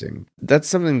distancing. That's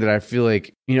something that I feel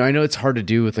like, I know it's hard to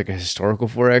do with like a historical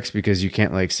 4X because you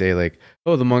can't like say like,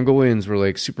 oh, the Mongolians were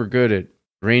like super good at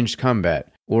ranged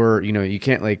combat. Or, you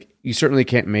can't you certainly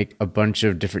can't make a bunch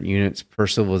of different units per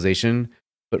civilization.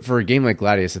 But for a game like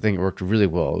Gladius, I think it worked really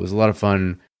well. It was a lot of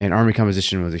fun, and army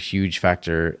composition was a huge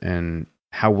factor in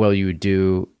how well you would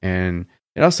do. And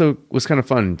it also was kind of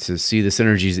fun to see the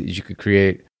synergies that you could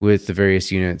create with the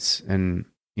various units, and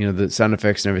the sound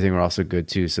effects and everything were also good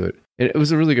too. So it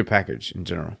was a really good package in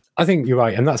general. I think you're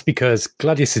right, and that's because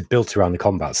Gladius is built around the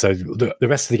combat. So the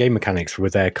rest of the game mechanics were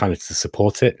there kind of to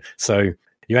support it. So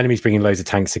your enemy's bringing loads of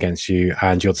tanks against you,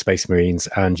 and you're the Space Marines,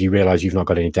 and you realize you've not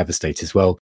got any Devastators.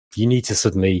 Well, you need to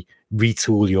suddenly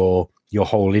retool your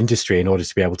whole industry in order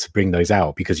to be able to bring those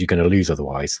out, because you're going to lose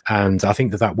otherwise. And I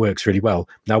think that works really well.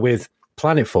 Now with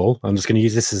Planetfall, I'm just going to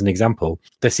use this as an example.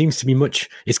 There seems to be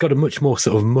it's got a much more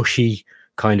sort of mushy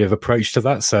kind of approach to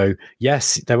that. So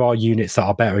yes, there are units that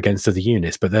are better against other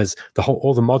units, but there's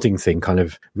all the modding thing kind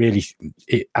of really,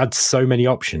 it adds so many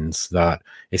options that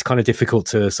it's kind of difficult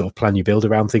to sort of plan your build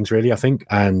around things, really, I think.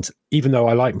 And even though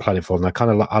I like Planetfall,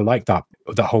 and I like that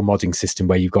whole modding system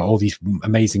where you've got all these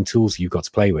amazing tools you've got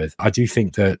to play with, I do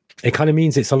think that it kind of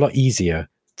means it's a lot easier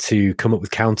to come up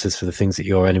with counters for the things that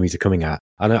your enemies are coming at.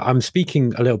 And I'm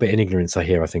speaking a little bit in ignorance, I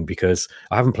hear, I think, because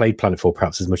I haven't played Planetfall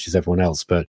perhaps as much as everyone else,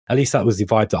 but at least that was the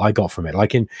vibe that I got from it.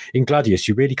 Like in Gladius,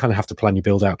 you really kind of have to plan your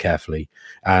build out carefully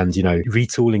and,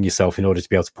 retooling yourself in order to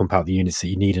be able to pump out the units that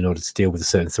you need in order to deal with a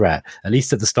certain threat, at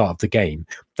least at the start of the game.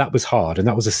 That was hard, and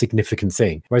that was a significant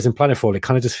thing. Whereas in Planetfall, it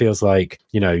kind of just feels like,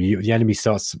 the enemy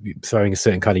starts throwing a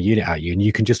certain kind of unit at you, and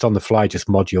you can just on the fly just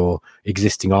mod your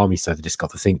existing army so that it's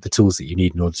got the tools that you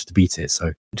need in order to beat it.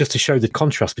 So just to show the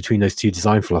contrast between those two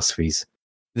design philosophies.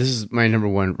 This is my number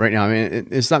one right now. I mean,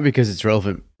 it's not because it's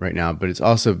relevant right now, but it's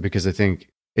also because I think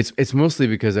it's mostly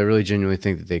because I really genuinely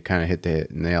think that they kind of hit the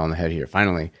nail on the head here.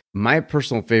 Finally, my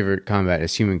personal favorite combat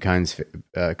is Humankind's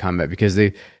combat, because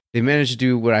they managed to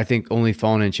do what I think only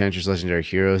Fallen Enchantress Legendary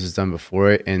Heroes has done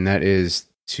before it, and that is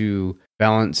to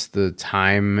balance the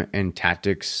time and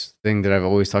tactics thing that I've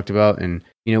always talked about. And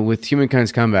with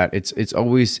Humankind's combat, it's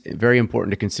always very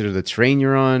important to consider the terrain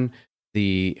you're on,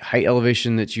 the height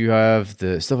elevation that you have,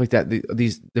 the stuff like that,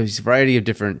 these variety of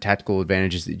different tactical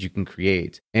advantages that you can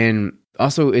create. And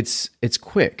also it's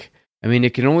quick. I mean,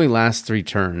 it can only last 3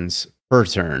 turns per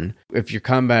turn. If your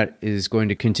combat is going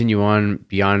to continue on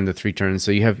beyond the 3 turns,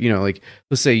 so you have,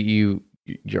 let's say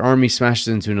your army smashes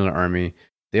into another army,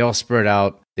 they all spread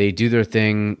out, they do their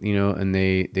thing, and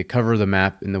they cover the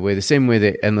map in the same way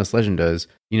that Endless Legend does.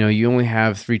 You only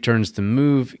have 3 turns to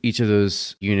move each of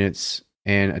those units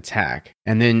and attack.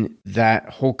 And then that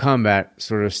whole combat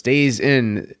sort of stays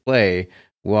in play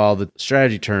while the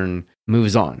strategy turn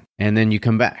moves on. And then you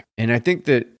come back. And I think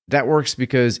that works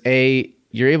because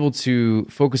you're able to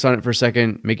focus on it for a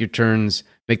second, make your turns,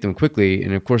 make them quickly.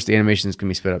 And of course the animations can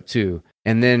be sped up too.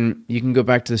 And then you can go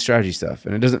back to the strategy stuff.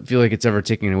 And it doesn't feel like it's ever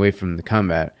taken away from the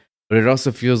combat, but it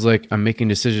also feels like I'm making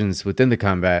decisions within the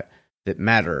combat that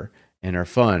matter and are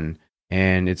fun.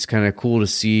 And it's kind of cool to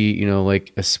see,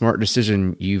 like a smart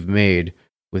decision you've made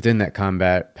within that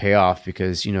combat pay off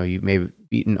because, you may have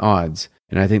beaten odds.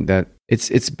 And I think that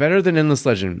it's better than Endless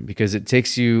Legend because it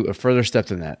takes you a further step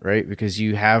than that, right? Because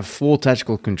you have full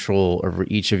tactical control over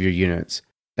each of your units.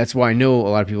 That's why I know a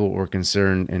lot of people were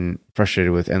concerned and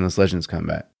frustrated with Endless Legends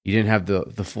combat. You didn't have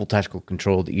the full tactical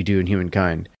control that you do in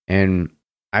Humankind. And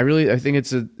I think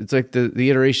it's like the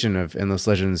iteration of Endless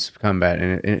Legends combat,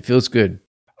 and it feels good.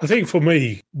 I think for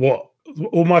me,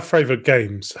 all my favorite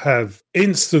games have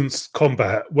instance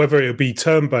combat, whether it be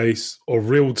turn-based or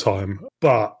real-time.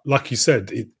 But like you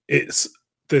said,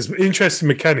 there's interesting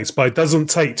mechanics, but it doesn't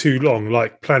take too long,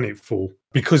 like Planetfall,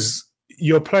 because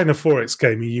you're playing a 4X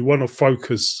game and you want to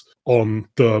focus on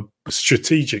the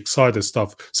strategic side of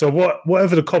stuff. So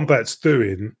whatever the combat's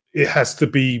doing, it has to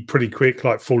be pretty quick,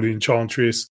 like Fallen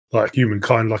Enchantress, like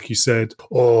Humankind, like you said,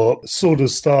 or Sword of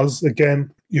Stars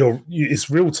again. It's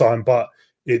real time, but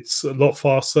it's a lot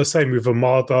faster. Same with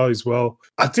Armada as well.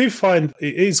 I do find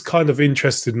it is kind of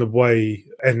interesting the way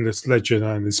Endless Legend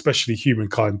and especially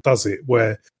Humankind does it,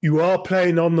 where you are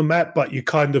playing on the map, but you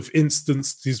kind of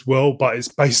instanced as well, but it's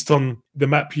based on the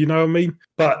map, you know what I mean?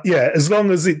 But yeah, as long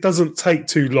as it doesn't take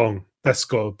too long, that's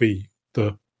got to be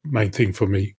the main thing for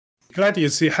me.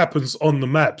 Gladius, it happens on the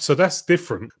map, so that's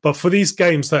different. But for these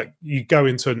games that you go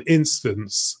into an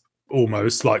instance,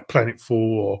 almost like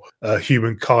Planetfall or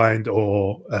Humankind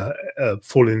or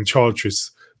Fallen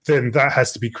Enchantress, then that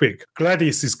has to be quick.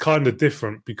 Gladius is kind of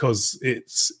different because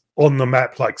it's on the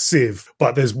map like Civ,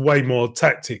 but there's way more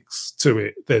tactics to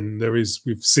it than there is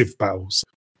with Civ battles.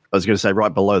 I was going to say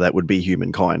right below that would be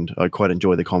Humankind. I quite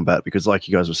enjoy the combat because, like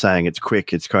you guys were saying, it's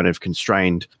quick, it's kind of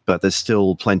constrained, but there's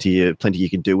still plenty you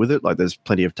can do with it. Like there's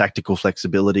plenty of tactical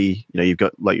flexibility. You've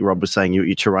got, like Rob was saying,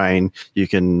 your terrain. You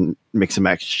can mix and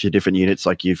match your different units.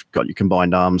 Like you've got your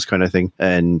combined arms kind of thing.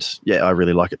 And yeah, I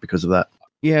really like it because of that.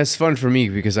 Yeah, it's fun for me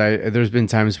because there's been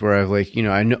times where I've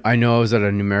I know I was at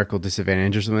a numerical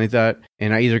disadvantage or something like that,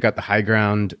 and I either got the high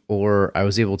ground or I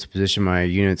was able to position my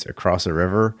units across a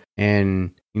river.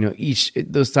 And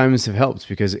those times have helped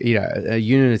because a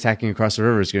unit attacking across the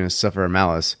river is going to suffer a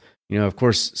malice. Of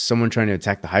course, someone trying to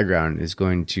attack the high ground is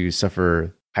going to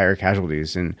suffer higher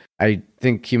casualties, and I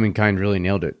think Humankind really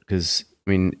nailed it because. I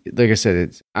mean, like I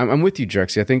said, I'm with you,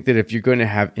 Drexy. I think that if you're going to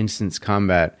have instance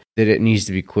combat, that it needs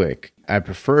to be quick. I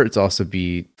prefer it to also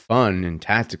be fun and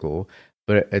tactical,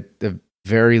 but at the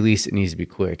very least it needs to be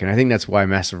quick. And I think that's why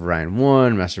Master of Orion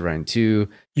 1, Master of Orion 2,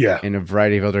 Yeah. and a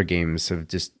variety of other games have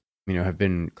just, have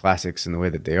been classics in the way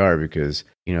that they are, because,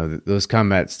 those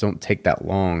combats don't take that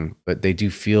long, but they do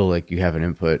feel like you have an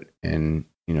input, and,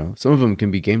 some of them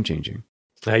can be game changing.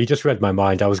 You just read my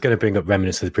mind. I was going to bring up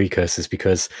Remnants of the Precursors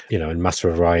because, and Master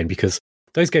of Orion, because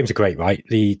those games are great, right?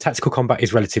 The tactical combat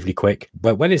is relatively quick,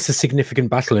 but when it's a significant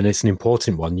battle and it's an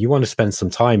important one, you want to spend some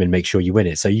time and make sure you win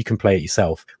it so you can play it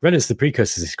yourself. Remnants of the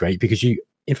Precursors is great because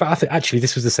in fact, I think actually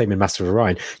this was the same in Master of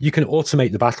Orion. You can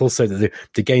automate the battle so that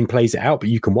the game plays it out, but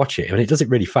you can watch it, and it does it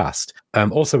really fast.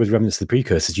 Also with Remnants of the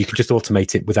Precursors, you can just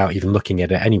automate it without even looking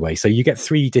at it anyway. So you get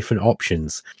 3 different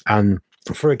options. And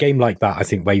for a game like that, I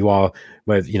think where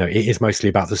it is mostly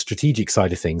about the strategic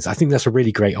side of things, I think that's a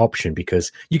really great option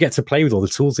because you get to play with all the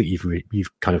tools that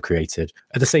you've kind of created.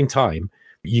 At the same time,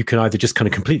 you can either just kind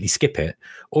of completely skip it,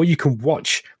 or you can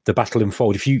watch the battle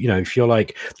unfold. If you're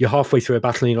like, you're halfway through a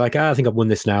battle and you're like, I think I've won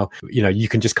this now, you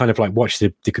can just kind of like watch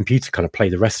the computer kind of play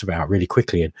the rest of it out really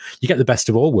quickly, and you get the best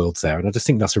of all worlds there. And I just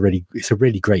think it's a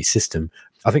really great system.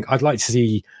 I think I'd like to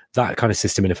see that kind of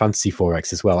system in a Fantasy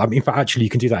 4X as well. I mean, in fact, actually, you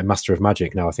can do that in Master of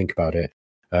Magic now I think about it.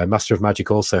 Master of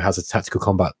Magic also has a tactical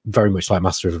combat very much like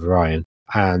Master of Orion,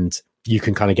 and you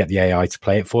can kind of get the AI to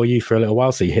play it for you for a little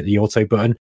while. So you hit the auto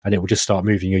button, and it will just start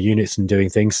moving your units and doing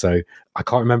things. So I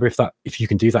can't remember if you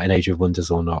can do that in Age of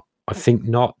Wonders or not. I think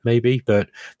not, maybe, but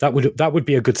that would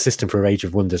be a good system for Age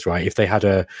of Wonders, right? If they had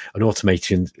an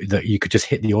automation that you could just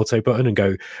hit the auto button and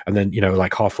go, and then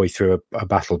like halfway through a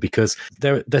battle, because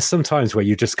there's some times where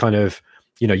you just kind of,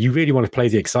 you really want to play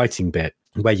the exciting bit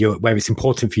where it's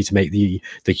important for you to make the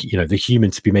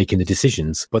human to be making the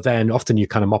decisions, but then often you're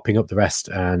kind of mopping up the rest.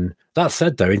 And that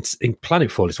said, though, in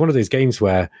Planetfall, it's one of those games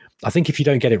where I think if you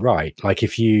don't get it right, like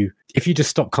if you just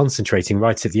stop concentrating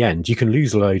right at the end, you can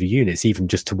lose a load of units even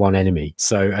just to one enemy.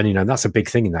 So, and that's a big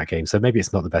thing in that game. So maybe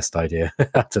it's not the best idea.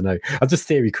 I don't know. I'm just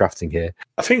theory crafting here.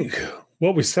 I think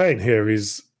what we're saying here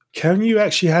is, can you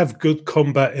actually have good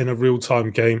combat in a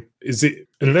real-time game? Is it,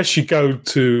 unless you go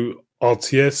to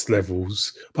RTS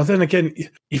levels, but then again,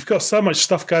 you've got so much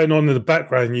stuff going on in the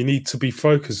background you need to be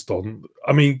focused on.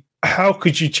 I mean, how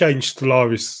could you change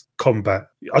Stellaris combat?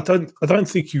 I don't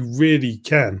think you really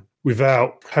can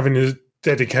without having to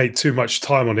dedicate too much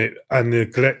time on it and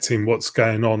neglecting what's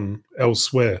going on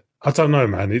elsewhere. I don't know,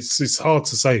 man. It's hard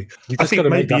to say. I think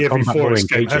maybe every 4X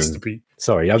game has to be.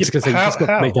 Sorry, I was just going to say, you just got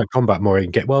to make that combat more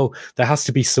engaging. Well, there has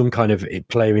to be some kind of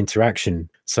player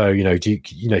interaction. So,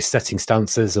 setting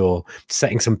stances or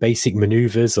setting some basic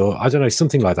maneuvers, or I don't know,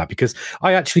 something like that. Because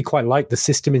I actually quite like the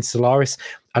system in Stellaris,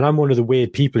 and I'm one of the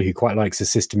weird people who quite likes the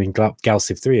system in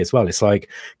Galciv 3 as well. It's like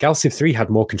Galciv 3 had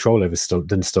more control over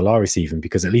than Stellaris even,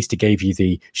 because at least it gave you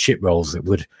the ship rolls that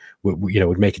would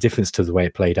make a difference to the way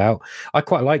it played out. I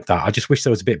quite like that. I just wish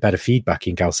there was a bit better feedback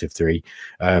in Galciv 3,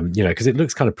 because it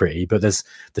looks kind of pretty, but there's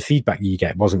the feedback you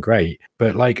get wasn't great.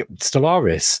 But like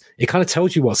Stellaris, it kind of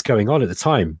tells you what's going on at the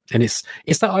time, and it's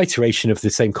that iteration of the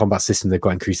same combat system they've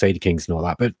got in Crusader Kings and all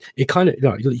that. But it kind of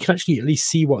you can actually at least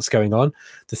see what's going on.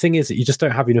 The thing is that you just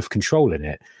don't have enough control in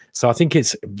it. So I think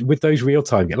it's with those real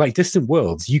time, like Distant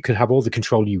Worlds, you can have all the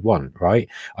control you want, right?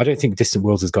 I don't think Distant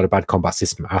Worlds has got a bad combat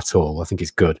system at all. I think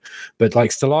it's good. But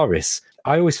like Stellaris,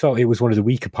 I always felt it was one of the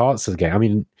weaker parts of the game. I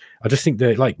mean, I just think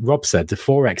that, like Rob said, the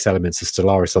 4X elements of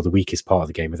Stellaris are the weakest part of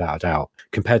the game, without a doubt,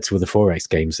 compared to other 4X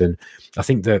games. And I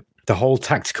think that the whole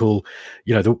tactical,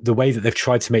 the way that they've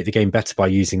tried to make the game better by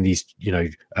using these,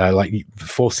 like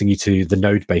forcing you to the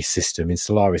node-based system in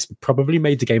Stellaris probably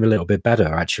made the game a little bit better,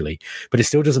 actually. But it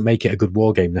still doesn't make it a good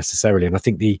war game necessarily. And I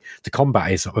think the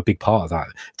combat is a big part of that.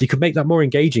 If you could make that more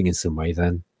engaging in some way,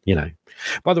 then,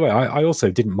 By the way, I also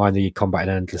didn't mind the combat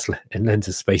in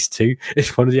Endless Space 2.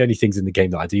 It's one of the only things in the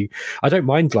game that I do. I don't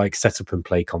mind like setup and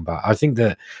play combat. I think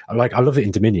that I love it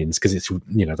in Dominions because it's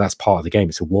that's part of the game.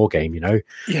 It's a war game,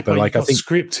 Yeah, but like I think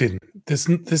scripting. There's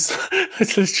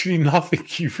literally nothing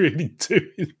you really do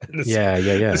in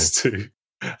Endless 2.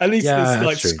 At least there's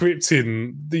like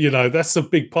scripting. That's a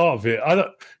big part of it.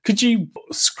 Could you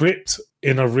script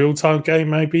in a real time game?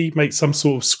 Maybe make some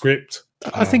sort of script.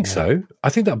 I think so.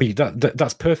 I think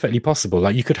that's perfectly possible.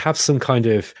 Like you could have some kind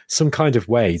of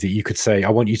way that you could say, I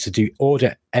want you to do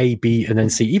order A, B, and then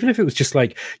C. Even if it was just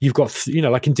like you've got,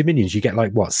 like in Dominions, you get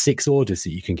like 6 orders that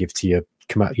you can give to your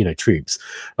troops.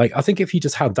 Like I think if you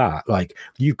just had that, like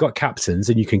you've got captains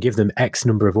and you can give them X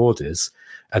number of orders,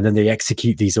 and then they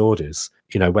execute these orders.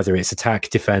 Whether it's attack,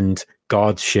 defend,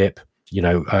 guard ship,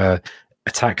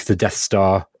 attack the Death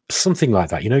Star. Something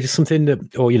like that, just something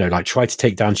that, or like try to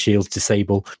take down shields,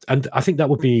 disable, and I think that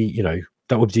would be,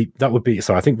 that would be.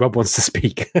 Sorry, I think Rob wants to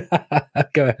speak.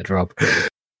 Go ahead, Rob.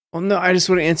 Well, no, I just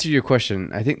want to answer your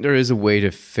question. I think there is a way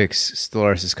to fix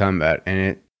Stellaris' combat,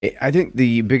 and I think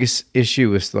the biggest issue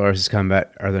with Stellaris'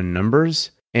 combat are the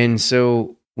numbers. And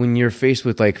so when you're faced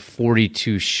with like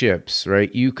 42 ships,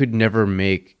 right, you could never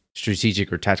make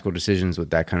strategic or tactical decisions with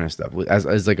that kind of stuff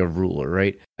as like a ruler,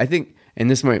 right? I think, and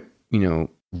this might,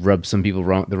 rub some people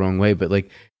the wrong way, but like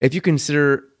if you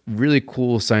consider really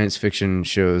cool science fiction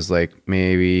shows like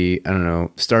maybe, I don't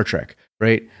know, Star Trek,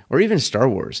 right? Or even Star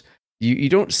Wars, you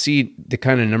don't see the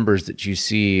kind of numbers that you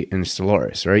see in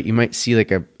Stellaris, right? You might see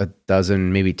like a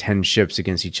dozen, maybe 10 ships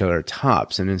against each other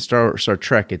tops. And in Star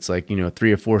Trek, it's like,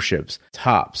 3 or 4 ships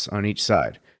tops on each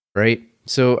side, right?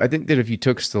 So I think that if you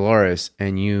took Stellaris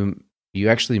and you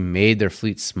actually made their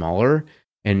fleet smaller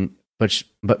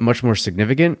but much more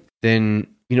significant, then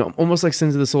almost like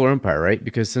Sins of the Solar Empire, right?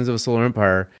 Because Sins of the Solar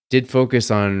Empire did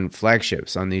focus on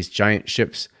flagships, on these giant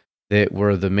ships that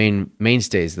were the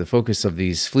mainstays, the focus of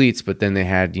these fleets, but then they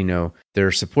had,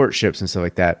 their support ships and stuff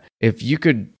like that. If you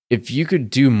could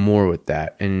do more with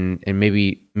that and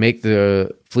maybe make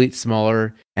the fleet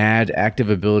smaller, add active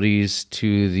abilities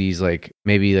to these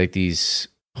these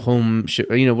home ship,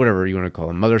 whatever you want to call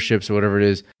them, motherships or whatever it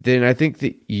is, then I think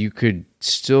that you could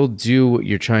still do what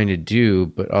you're trying to do,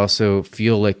 but also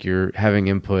feel like you're having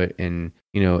input and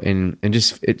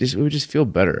it would just feel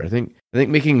better. I think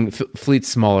making fleets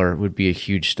smaller would be a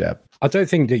huge step. I don't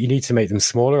think that you need to make them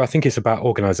smaller. I think it's about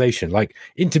organization. Like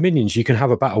in Dominions, you can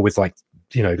have a battle with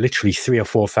literally 3,000 or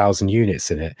 4,000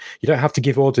 units in it. You don't have to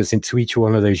give orders into each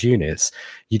one of those units.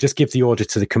 You just give the order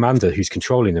to the commander who's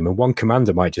controlling them. And one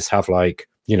commander might just have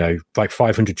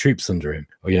 500 troops under him,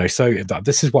 so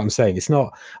this is what I'm saying. It's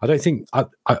not, I don't think,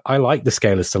 I like the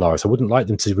scale of Stellaris. I wouldn't like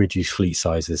them to reduce fleet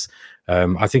sizes.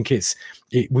 I think it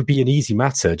would be an easy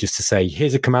matter just to say,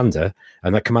 here's a commander,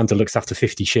 and that commander looks after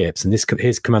 50 ships, and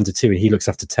here's commander 2, and he looks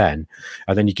after 10.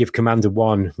 And then you give commander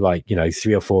 1,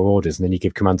 3 or 4 orders, and then you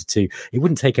give commander 2. It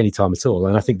wouldn't take any time at all.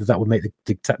 And I think that would make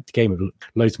the game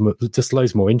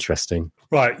loads more interesting.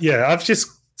 Right. Yeah.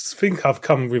 I've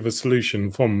come with a solution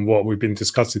from what we've been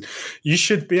discussing. You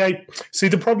should be see,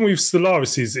 the problem with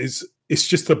Stellaris is it's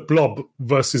just a blob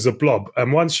versus a blob,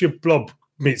 and once your blob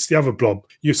meets the other blob,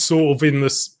 you're sort of in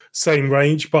the same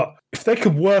range. But if they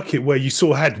could work it where you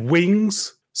sort of had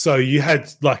wings, so you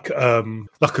had like a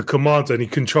commander and he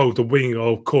controlled the wing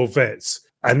of corvettes,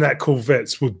 and that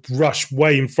corvettes would rush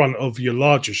way in front of your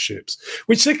larger ships,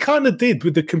 which they kind of did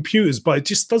with the computers, but it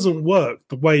just doesn't work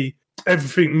the way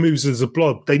everything moves as a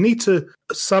blob. They need to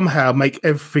somehow make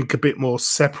everything a bit more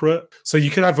separate. So you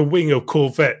can have a wing of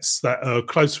corvettes that are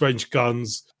close range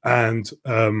guns, and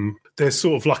there's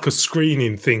sort of like a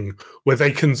screening thing where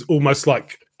they can almost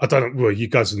I don't know, well, you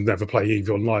guys will never play EVE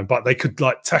Online, but they could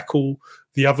tackle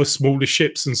the other smaller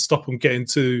ships and stop them getting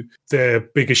to their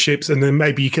bigger ships. And then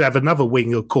maybe you could have another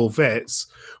wing of corvettes,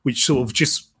 which sort of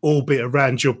just orbit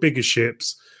around your bigger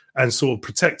ships and sort of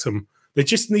protect them. They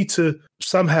just need to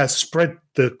somehow spread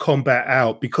the combat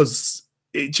out, because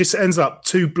it just ends up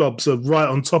 2 blobs are right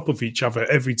on top of each other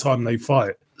every time they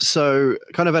fight. So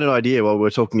kind of had an idea while we were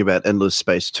talking about Endless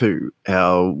Space 2,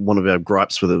 how one of our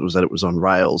gripes with it was that it was on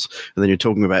rails. And then you're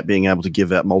talking about being able to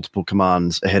give out multiple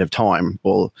commands ahead of time,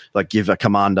 or give a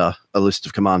commander a list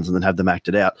of commands and then have them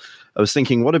acted out. I was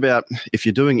thinking, what about if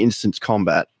you're doing instant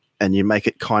combat and you make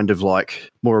it kind of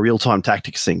like more a real-time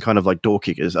tactics thing, kind of like door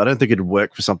kickers? I don't think it'd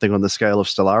work for something on the scale of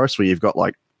Stellaris where you've got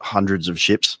hundreds of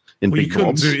ships in big you couldn't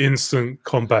mobs. do instant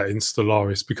combat in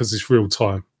Stellaris because it's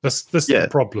real-time. That's the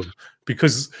problem.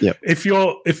 Because if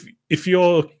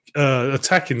you're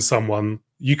attacking someone,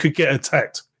 you could get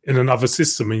attacked in another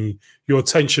system, and your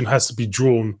attention has to be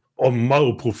drawn on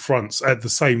multiple fronts at the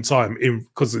same time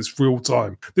because it's real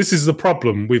time. This is the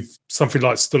problem with something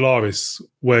like Stellaris,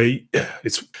 where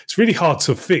it's really hard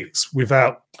to fix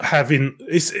without having.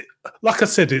 Like I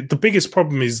said, the biggest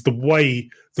problem is the way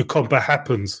the combat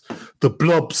happens. The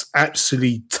blobs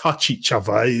actually touch each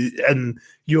other, and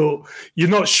you're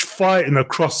not fighting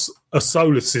across a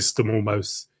solar system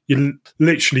almost. You're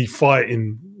literally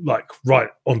fighting right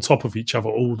on top of each other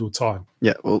all the time.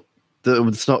 Yeah, well,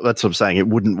 it's not. That's what I'm saying. It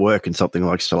wouldn't work in something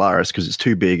like Stellaris because it's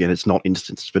too big and it's not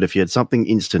instanced. But if you had something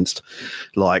instanced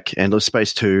like Endless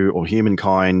Space 2 or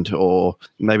Humankind, or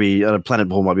maybe Planet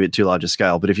Ball might be a bit too large a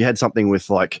scale, but if you had something with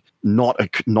not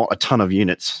a ton of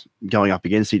units going up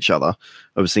against each other,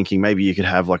 I was thinking maybe you could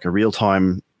have a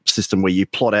real-time system where you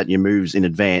plot out your moves in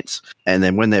advance, and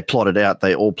then when they're plotted out,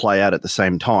 they all play out at the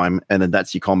same time, and then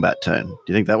that's your combat turn. Do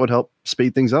you think that would help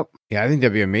speed things up? Yeah, I think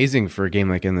that'd be amazing for a game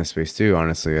like Endless Space 2,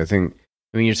 honestly. I mean,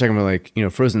 you're talking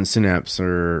about Frozen Synapse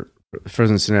or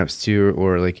Frozen Synapse 2,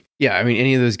 or like, yeah, I mean,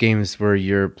 any of those games where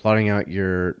you're plotting out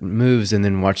your moves and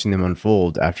then watching them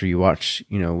unfold after you watch,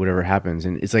 whatever happens.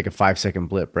 And it's like a 5-second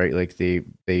blip, right? Like they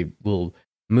will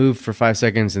move for 5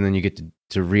 seconds and then you get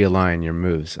to realign your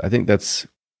moves. I think that's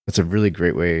a really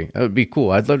great way. That would be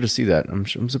cool. I'd love to see that. I'm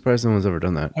surprised no one's ever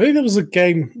done that. I think there was a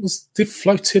game, did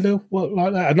Flotilla work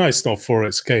like that? I know it's not a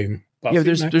 4X game. But yeah,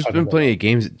 there's been plenty of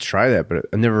games that try that, but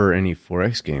never any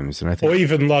 4X games. And I think, or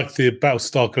even like the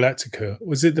Battlestar Galactica.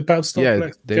 Was it the Battlestar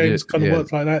Galactica games kind of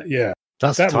worked like that? Yeah.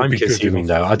 That's time consuming,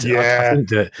 though. I think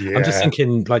that I'm just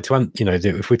thinking, like,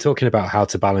 if we're talking about how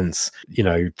to balance,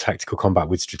 tactical combat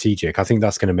with strategic, I think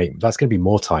that's going to be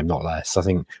more time, not less. I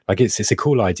think like it's a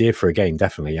cool idea for a game,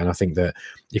 definitely, and I think that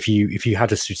if you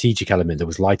had a strategic element that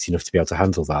was light enough to be able to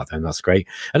handle that, then that's great.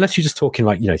 Unless you're just talking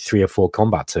like 3 or 4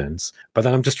 combat turns, but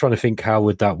then I'm just trying to think, how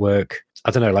would that work? I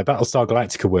don't know, like Battlestar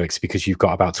Galactica works because you've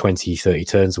got about 20, 30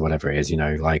 turns or whatever it is,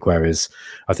 like, whereas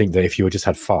I think that if you just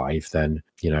had 5, then,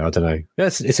 I don't know.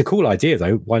 It's a cool idea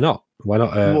though. Why not? Why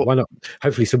not?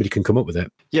 Hopefully somebody can come up with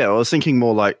it. Yeah, I was thinking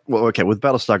more like, well, okay, with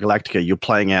Battlestar Galactica, you're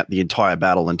playing out the entire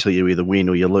battle until you either win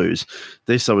or you lose.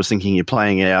 This, I was thinking you're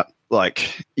playing out,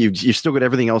 like, you've still got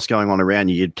everything else going on around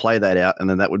you. You'd play that out, and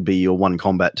then that would be your one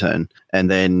combat turn.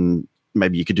 And then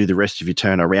maybe you could do the rest of your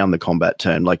turn around the combat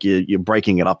turn. Like you're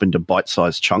breaking it up into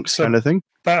bite-sized chunks, kind of thing.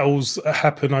 Battles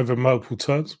happen over multiple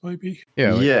turns, maybe?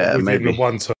 Yeah, maybe. The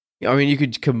one turn. I mean, you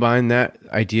could combine that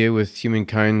idea with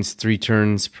Humankind's 3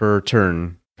 turns per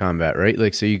turn combat, right?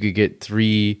 Like, so you could get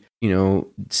 3,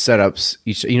 setups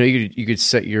each. You could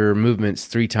set your movements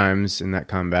 3 times in that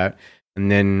combat, and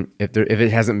then if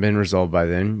it hasn't been resolved by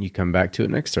then, you come back to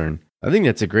it next turn. I think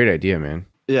that's a great idea, man.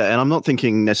 Yeah, and I'm not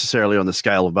thinking necessarily on the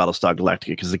scale of Battlestar Galactica,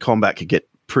 because the combat could get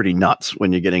pretty nuts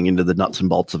when you're getting into the nuts and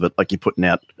bolts of it. Like you're putting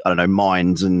out, I don't know,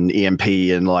 mines and EMP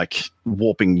and like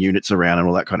warping units around and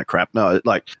all that kind of crap. No,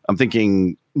 like I'm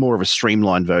thinking more of a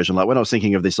streamlined version. Like when I was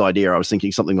thinking of this idea, I was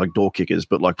thinking something like Door Kickers,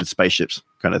 but like with spaceships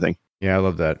kind of thing. Yeah, I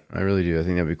love that. I really do. I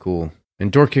think that'd be cool.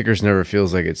 And Door Kickers never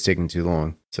feels like it's taking too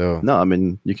long. So no, I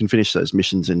mean, you can finish those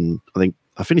missions in, I think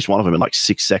I finished one of them in like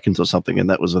 6 seconds or something, and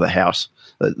that was with a house.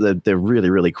 They're really,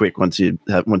 really quick once you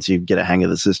get a hang of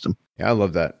the system. Yeah, I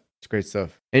love that. It's great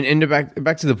stuff. And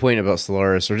back to the point about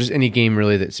Stellaris, or just any game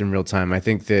really that's in real time. I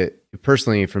think that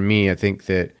personally, for me, I think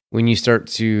that when you start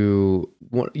to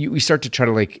try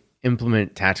to like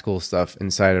implement tactical stuff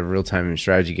inside a real time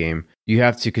strategy game, you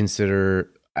have to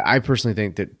consider. I personally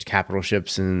think that capital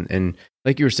ships and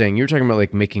like you were saying, you were talking about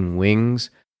like making wings.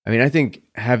 I mean, I think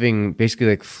having basically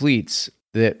like fleets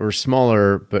that were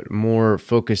smaller but more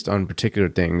focused on particular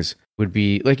things would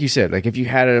be, like you said, like if you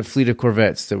had a fleet of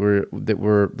corvettes that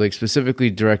were like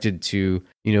specifically directed to,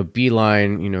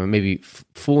 beeline, maybe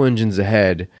full engines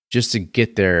ahead just to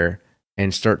get there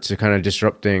and start to kind of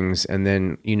disrupt things, and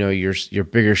then your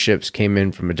bigger ships came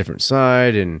in from a different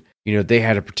side, and they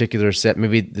had a particular set.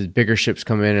 Maybe the bigger ships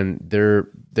come in and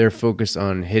they're focused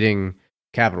on hitting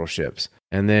capital ships,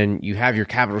 and then you have your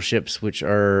capital ships which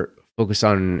are focused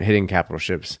on hitting capital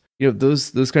ships.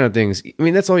 Those kind of things. I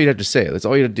mean, that's all you'd have to say. That's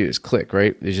all you have to do is click,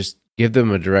 right? Is just give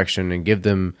them a direction and give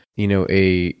them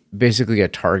basically a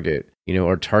target,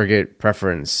 or target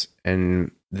preference,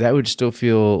 and that would still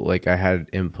feel like I had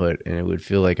input, and it would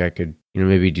feel like I could,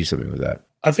 maybe do something with that.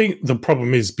 I think the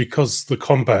problem is because the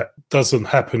combat doesn't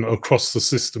happen across the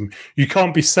system. You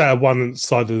can't be sat at one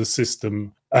side of the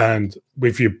system and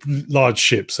with your large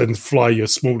ships and fly your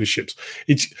smaller ships.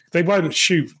 They won't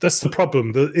shoot. That's the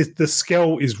problem. The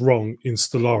scale is wrong in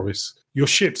Stellaris. Your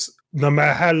ships, no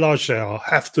matter how large they are,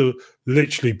 have to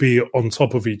literally be on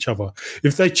top of each other.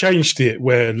 If they changed it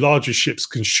where larger ships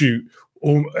can shoot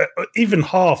or even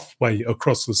halfway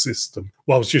across the system,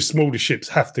 whilst your smaller ships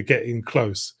have to get in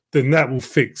close, then that will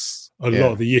fix a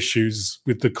lot of the issues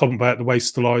with the combat, the way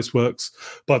Stellaris works.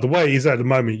 But the way it is at the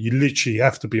moment, you literally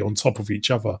have to be on top of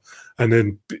each other. And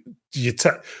then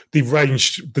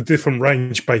the different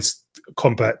range-based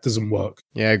combat doesn't work.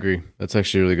 Yeah, I agree. That's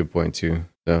actually a really good point too.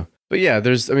 So, but yeah,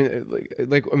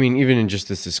 even in just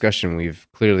this discussion, we've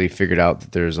clearly figured out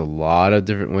that there's a lot of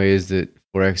different ways that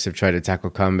 4X have tried to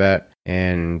tackle combat.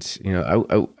 And,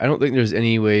 I don't think there's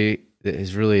any way that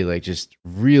has really just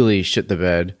really shit the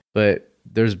bed, but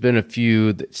there's been a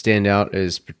few that stand out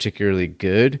as particularly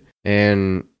good.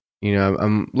 And,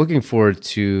 I'm looking forward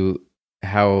to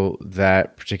how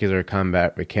that particular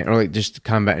combat mechanic, or just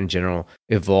combat in general,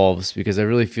 evolves, because I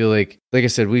really feel like I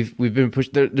said, we've been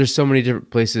pushed. There's so many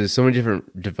different places, so many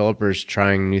different developers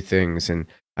trying new things, and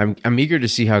I'm eager to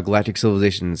see how Galactic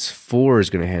Civilizations 4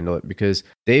 is going to handle it, because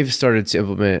they've started to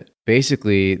implement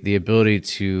basically the ability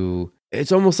to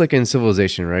it's almost like in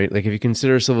Civilization, right? Like if you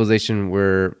consider Civilization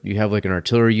where you have like an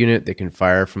artillery unit that can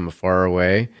fire from far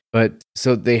away, but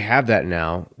so they have that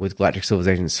now with Galactic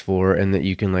Civilizations 4, and that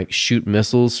you can like shoot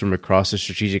missiles from across a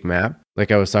strategic map,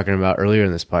 like I was talking about earlier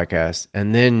in this podcast,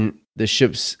 and then the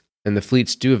ships and the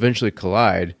fleets do eventually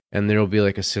collide, and there will be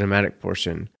like a cinematic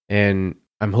portion. And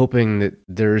I'm hoping that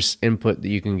there's input that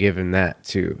you can give in that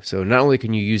too. So not only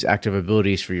can you use active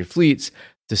abilities for your fleets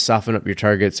to soften up your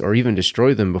targets or even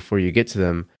destroy them before you get to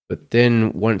them, but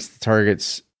then once the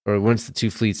targets or once the two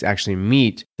fleets actually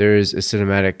meet, there is a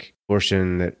cinematic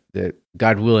portion that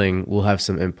God willing will have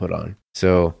some input on.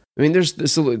 So I mean,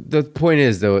 the point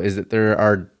is that there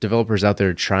are developers out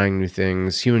there trying new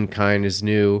things. Humankind is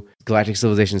new. Galactic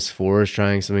Civilizations 4 is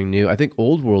trying something new. I think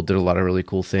Old World did a lot of really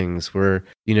cool things where,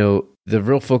 you know, the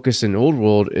real focus in Old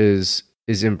World is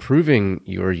improving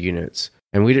your units.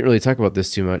 And we didn't really talk about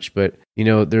this too much, but you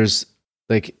know, there's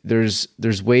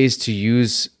ways to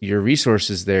use your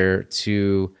resources there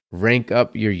to rank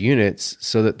up your units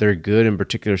so that they're good in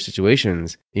particular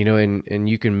situations. You know, and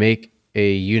you can make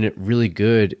a unit really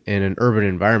good in an urban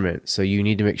environment. So you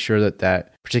need to make sure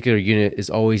that particular unit is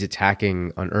always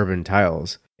attacking on urban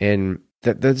tiles. And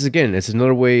that's again, it's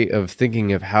another way of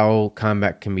thinking of how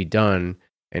combat can be done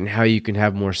and how you can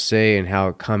have more say in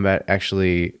how combat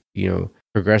actually, you know,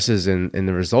 progresses in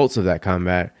the results of that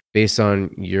combat based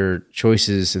on your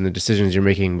choices and the decisions you're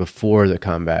making before the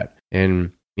combat.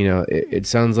 And you know, it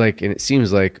sounds like, and it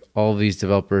seems like all of these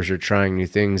developers are trying new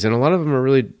things, and a lot of them are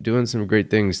really doing some great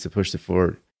things to push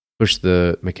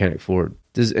the mechanic forward.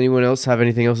 Does anyone else have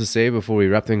anything else to say before we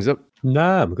wrap things up?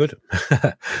 No, I'm good.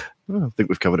 I think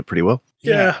we've covered it pretty well.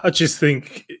 Yeah, I just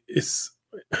think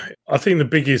I think the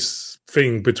biggest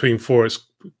thing between 4X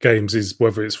games is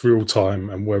whether it's real time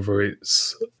and whether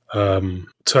it's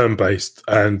turn-based,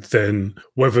 and then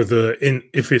whether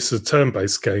if it's a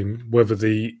turn-based game, whether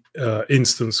the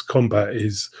instance combat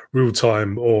is real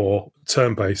time or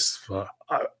turn-based.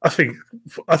 I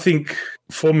think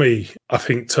for me, I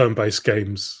think turn-based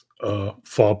games are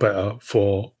far better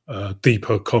for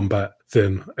deeper combat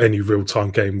than any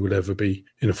real-time game will ever be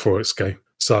in a 4X game.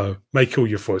 So make all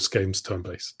your 4X games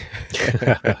turn-based.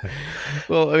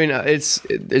 Well, I mean, it's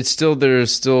still,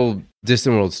 there's still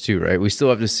Distant Worlds 2, right? We still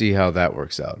have to see how that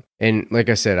works out. And like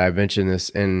I said, I mentioned this,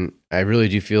 and I really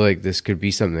do feel like this could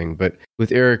be something. But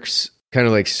with Eric's kind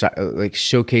of like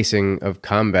showcasing of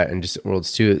combat in Distant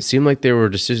Worlds 2, it seemed like there were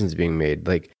decisions being made.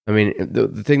 Like, I mean,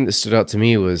 the thing that stood out to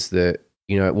me was that,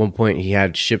 you know, at one point he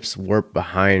had ships warp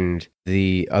behind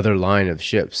the other line of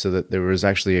ships, so that there was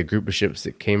actually a group of ships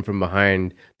that came from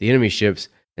behind the enemy ships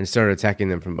and started attacking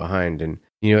them from behind. And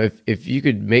you know, if you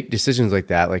could make decisions like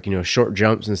that, like, you know, short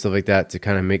jumps and stuff like that, to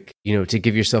kind of make, you know, to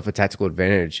give yourself a tactical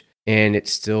advantage, and it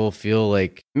still feel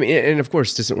like, I mean, and of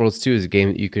course, Distant Worlds 2 is a game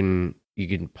that you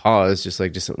can pause, just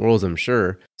like Distant Worlds, I'm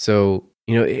sure. So,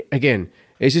 you know, again,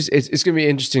 it's just it's going to be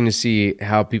interesting to see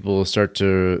how people start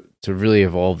to really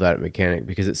evolve that mechanic,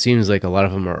 because it seems like a lot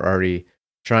of them are already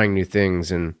trying new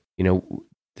things, and you know,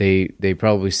 they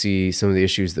probably see some of the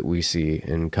issues that we see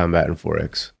in combat in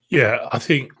 4X. Yeah, I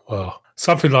think, well,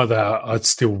 something like that, I'd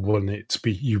still want it to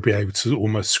be, you be able to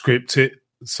almost script it.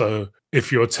 So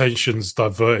if your attention's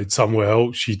diverted somewhere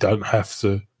else, you don't have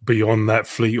to be on that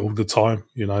fleet all the time,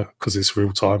 you know, because it's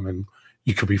real time and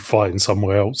you could be fighting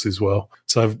somewhere else as well.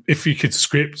 So if you could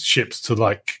script ships to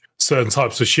like certain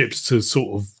types of ships to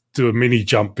sort of do a mini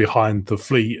jump behind the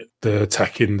fleet they're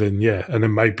attacking, then yeah, and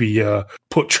then maybe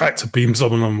put tractor beams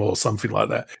on them or something like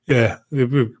that. Yeah,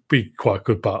 it would be quite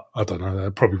good, but I don't know,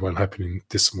 that probably won't happen in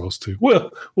Distant Worlds 2.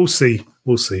 Well, we'll see.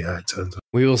 We'll see how it turns out.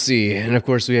 We will see. And of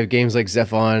course, we have games like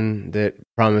Zephon that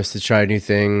promise to try new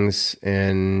things,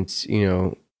 and you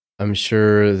know, I'm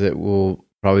sure that we'll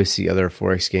probably see other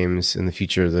 4X games in the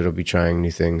future that'll be trying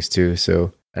new things too.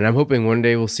 So, and I'm hoping one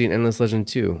day we'll see an Endless Legend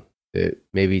 2 that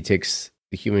maybe takes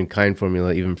the Humankind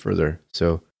formula even further.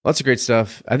 So lots of great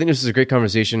stuff. I think this is a great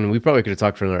conversation. We probably could have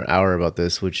talked for another hour about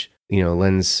this, which, you know,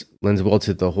 lends well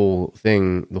to the whole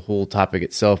thing, the whole topic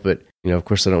itself. But, you know, of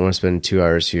course, I don't want to spend 2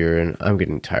 hours here, and I'm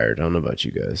getting tired. I don't know about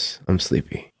you guys. I'm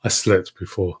sleepy. I slept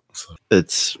before. So.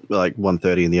 It's like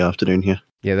 1:30 in the afternoon here.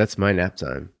 Yeah, that's my nap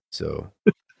time. So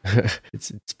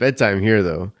it's bedtime here,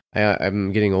 though.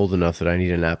 I'm getting old enough that I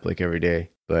need a nap like every day.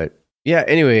 But yeah,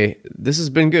 anyway, this has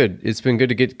been good. It's been good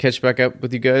to catch back up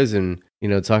with you guys and, you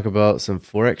know, talk about some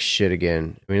 4X shit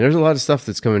again. I mean, there's a lot of stuff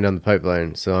that's coming down the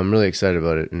pipeline, so I'm really excited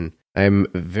about it. And I'm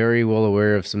very well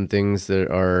aware of some things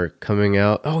that are coming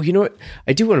out. Oh, you know what?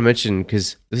 I do want to mention,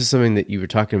 because this is something that you were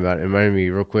talking about. It reminded me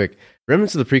real quick.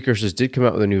 Remnants of the Precursors did come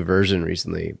out with a new version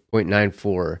recently,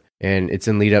 0.94, and it's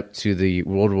in lead up to the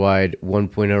worldwide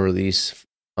 1.0 release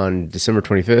on December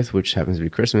 25th, which happens to be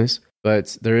Christmas.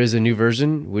 But there is a new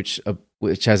version which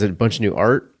has a bunch of new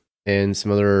art and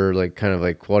some other like kind of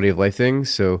like quality of life things.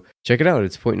 So check it out.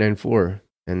 It's 0.94,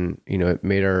 and it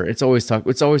made it's always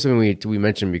something we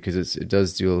mention because it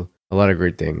does do a lot of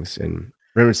great things. And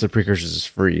Remnants of the Precursors is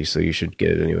free, so you should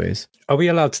get it anyways. Are we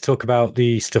allowed to talk about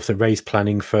the stuff that Ray's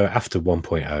planning for after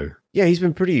 1.0? Yeah, he's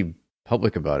been pretty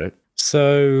public about it.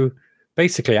 So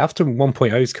basically, after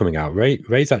 1.0 is coming out,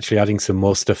 Ray's actually adding some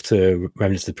more stuff to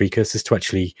Remnants of the Precursors to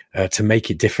actually to make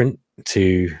it different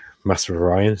to Master of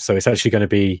Orion. So it's actually going to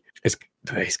be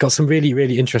it's got some really,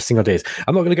 really interesting ideas.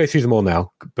 I'm not going to go through them all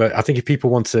now, but I think if people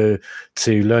want to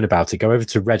learn about it, go over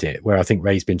to Reddit, where I think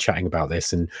Ray's been chatting about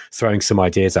this and throwing some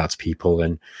ideas out to people,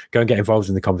 and go and get involved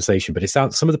in the conversation. But some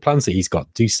of the plans that he's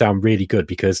got do sound really good,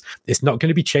 because it's not going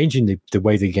to be changing the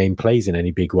way the game plays in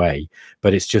any big way,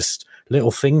 but it's just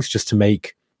little things just to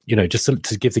make, just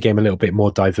to give the game a little bit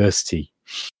more diversity.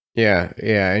 Yeah.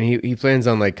 And he plans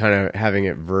on like kind of having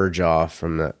it verge off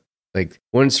from the, like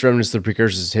once Remnants of the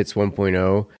Precursors hits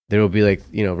 1.0, there will be like,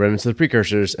 Remnants of the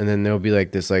Precursors, and then there'll be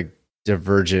like this like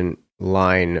divergent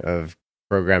line of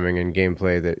programming and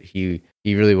gameplay that he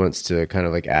really wants to kind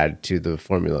of like add to the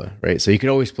formula, right? So you could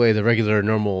always play the regular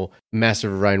normal Master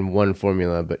of Orion 1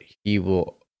 formula, but he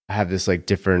will have this like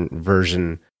different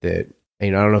version that, I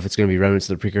don't know if it's going to be Remnants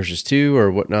of the Precursors 2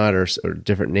 or whatnot, or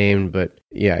different name, but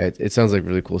yeah, it sounds like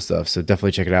really cool stuff. So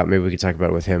definitely check it out. Maybe we could talk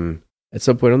about it with him at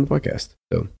some point on the podcast.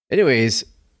 So anyways,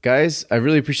 guys, I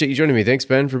really appreciate you joining me. Thanks,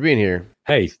 Ben, for being here.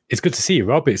 Hey, it's good to see you,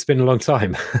 Rob. It's been a long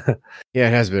time. Yeah,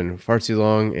 it has been far too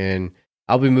long. And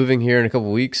I'll be moving here in a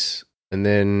couple weeks. And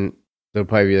then there'll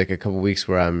probably be like a couple weeks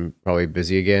where I'm probably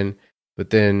busy again. But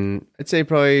then I'd say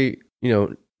probably,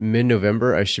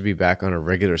 mid-November, I should be back on a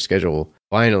regular schedule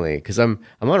finally, because I'm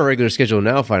on a regular schedule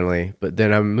now finally, but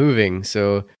then I'm moving,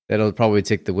 so that'll probably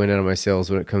take the wind out of my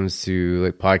sails when it comes to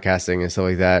like podcasting and stuff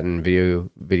like that, and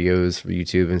videos for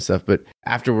YouTube and stuff. But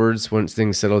afterwards, once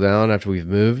things settle down after we've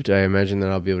moved, I imagine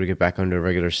that I'll be able to get back onto a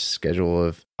regular schedule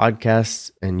of podcasts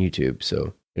and YouTube,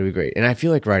 so it'll be great. And I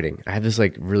feel like writing. I have this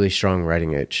like really strong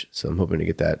writing itch, so I'm hoping to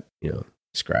get that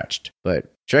scratched.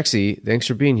 But Trexie, thanks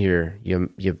for being here,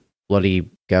 you bloody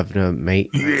governor, mate.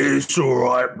 Yeah, it's all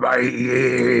right, mate.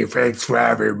 Yeah, thanks for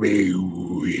having me.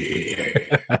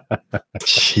 Yeah.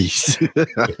 Jeez.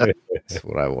 That's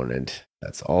what I wanted.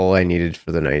 That's all I needed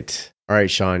for the night. All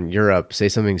right, Sean, you're up. Say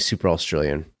something super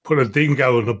Australian. Put a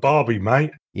dingo in a Barbie,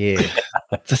 mate. Yeah.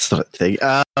 That's not a thing.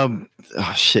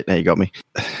 Oh shit! Now you got me.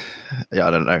 Yeah,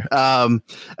 I don't know.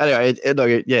 Anyway,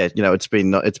 it's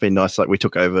been nice. Like, we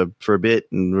took over for a bit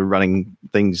and we're running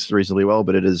things reasonably well,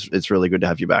 but it's really good to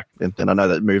have you back. And I know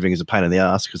that moving is a pain in the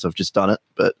ass because I've just done it,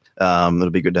 but it'll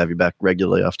be good to have you back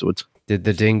regularly afterwards. Did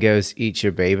the dingoes eat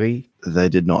your baby? They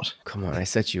did not. Come on, I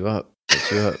set you up.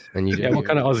 And you Yeah, what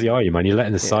kind of Aussie are you, man? You're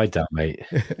letting the side down, mate.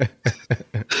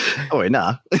 Oh, wait,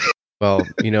 nah. Well,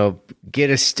 get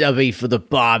a stubby for the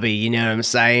Barbie, you know what I'm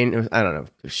saying? I don't know.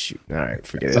 Shoot. All right,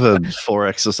 forget it.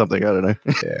 4X or something, I don't know.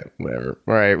 Yeah, whatever.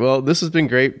 All right, well, this has been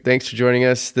great. Thanks for joining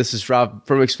us. This is Rob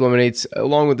from Explominates,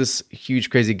 along with this huge,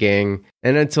 crazy gang.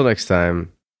 And until next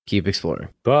time, keep exploring.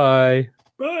 Bye.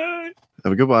 Bye.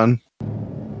 Have a good one.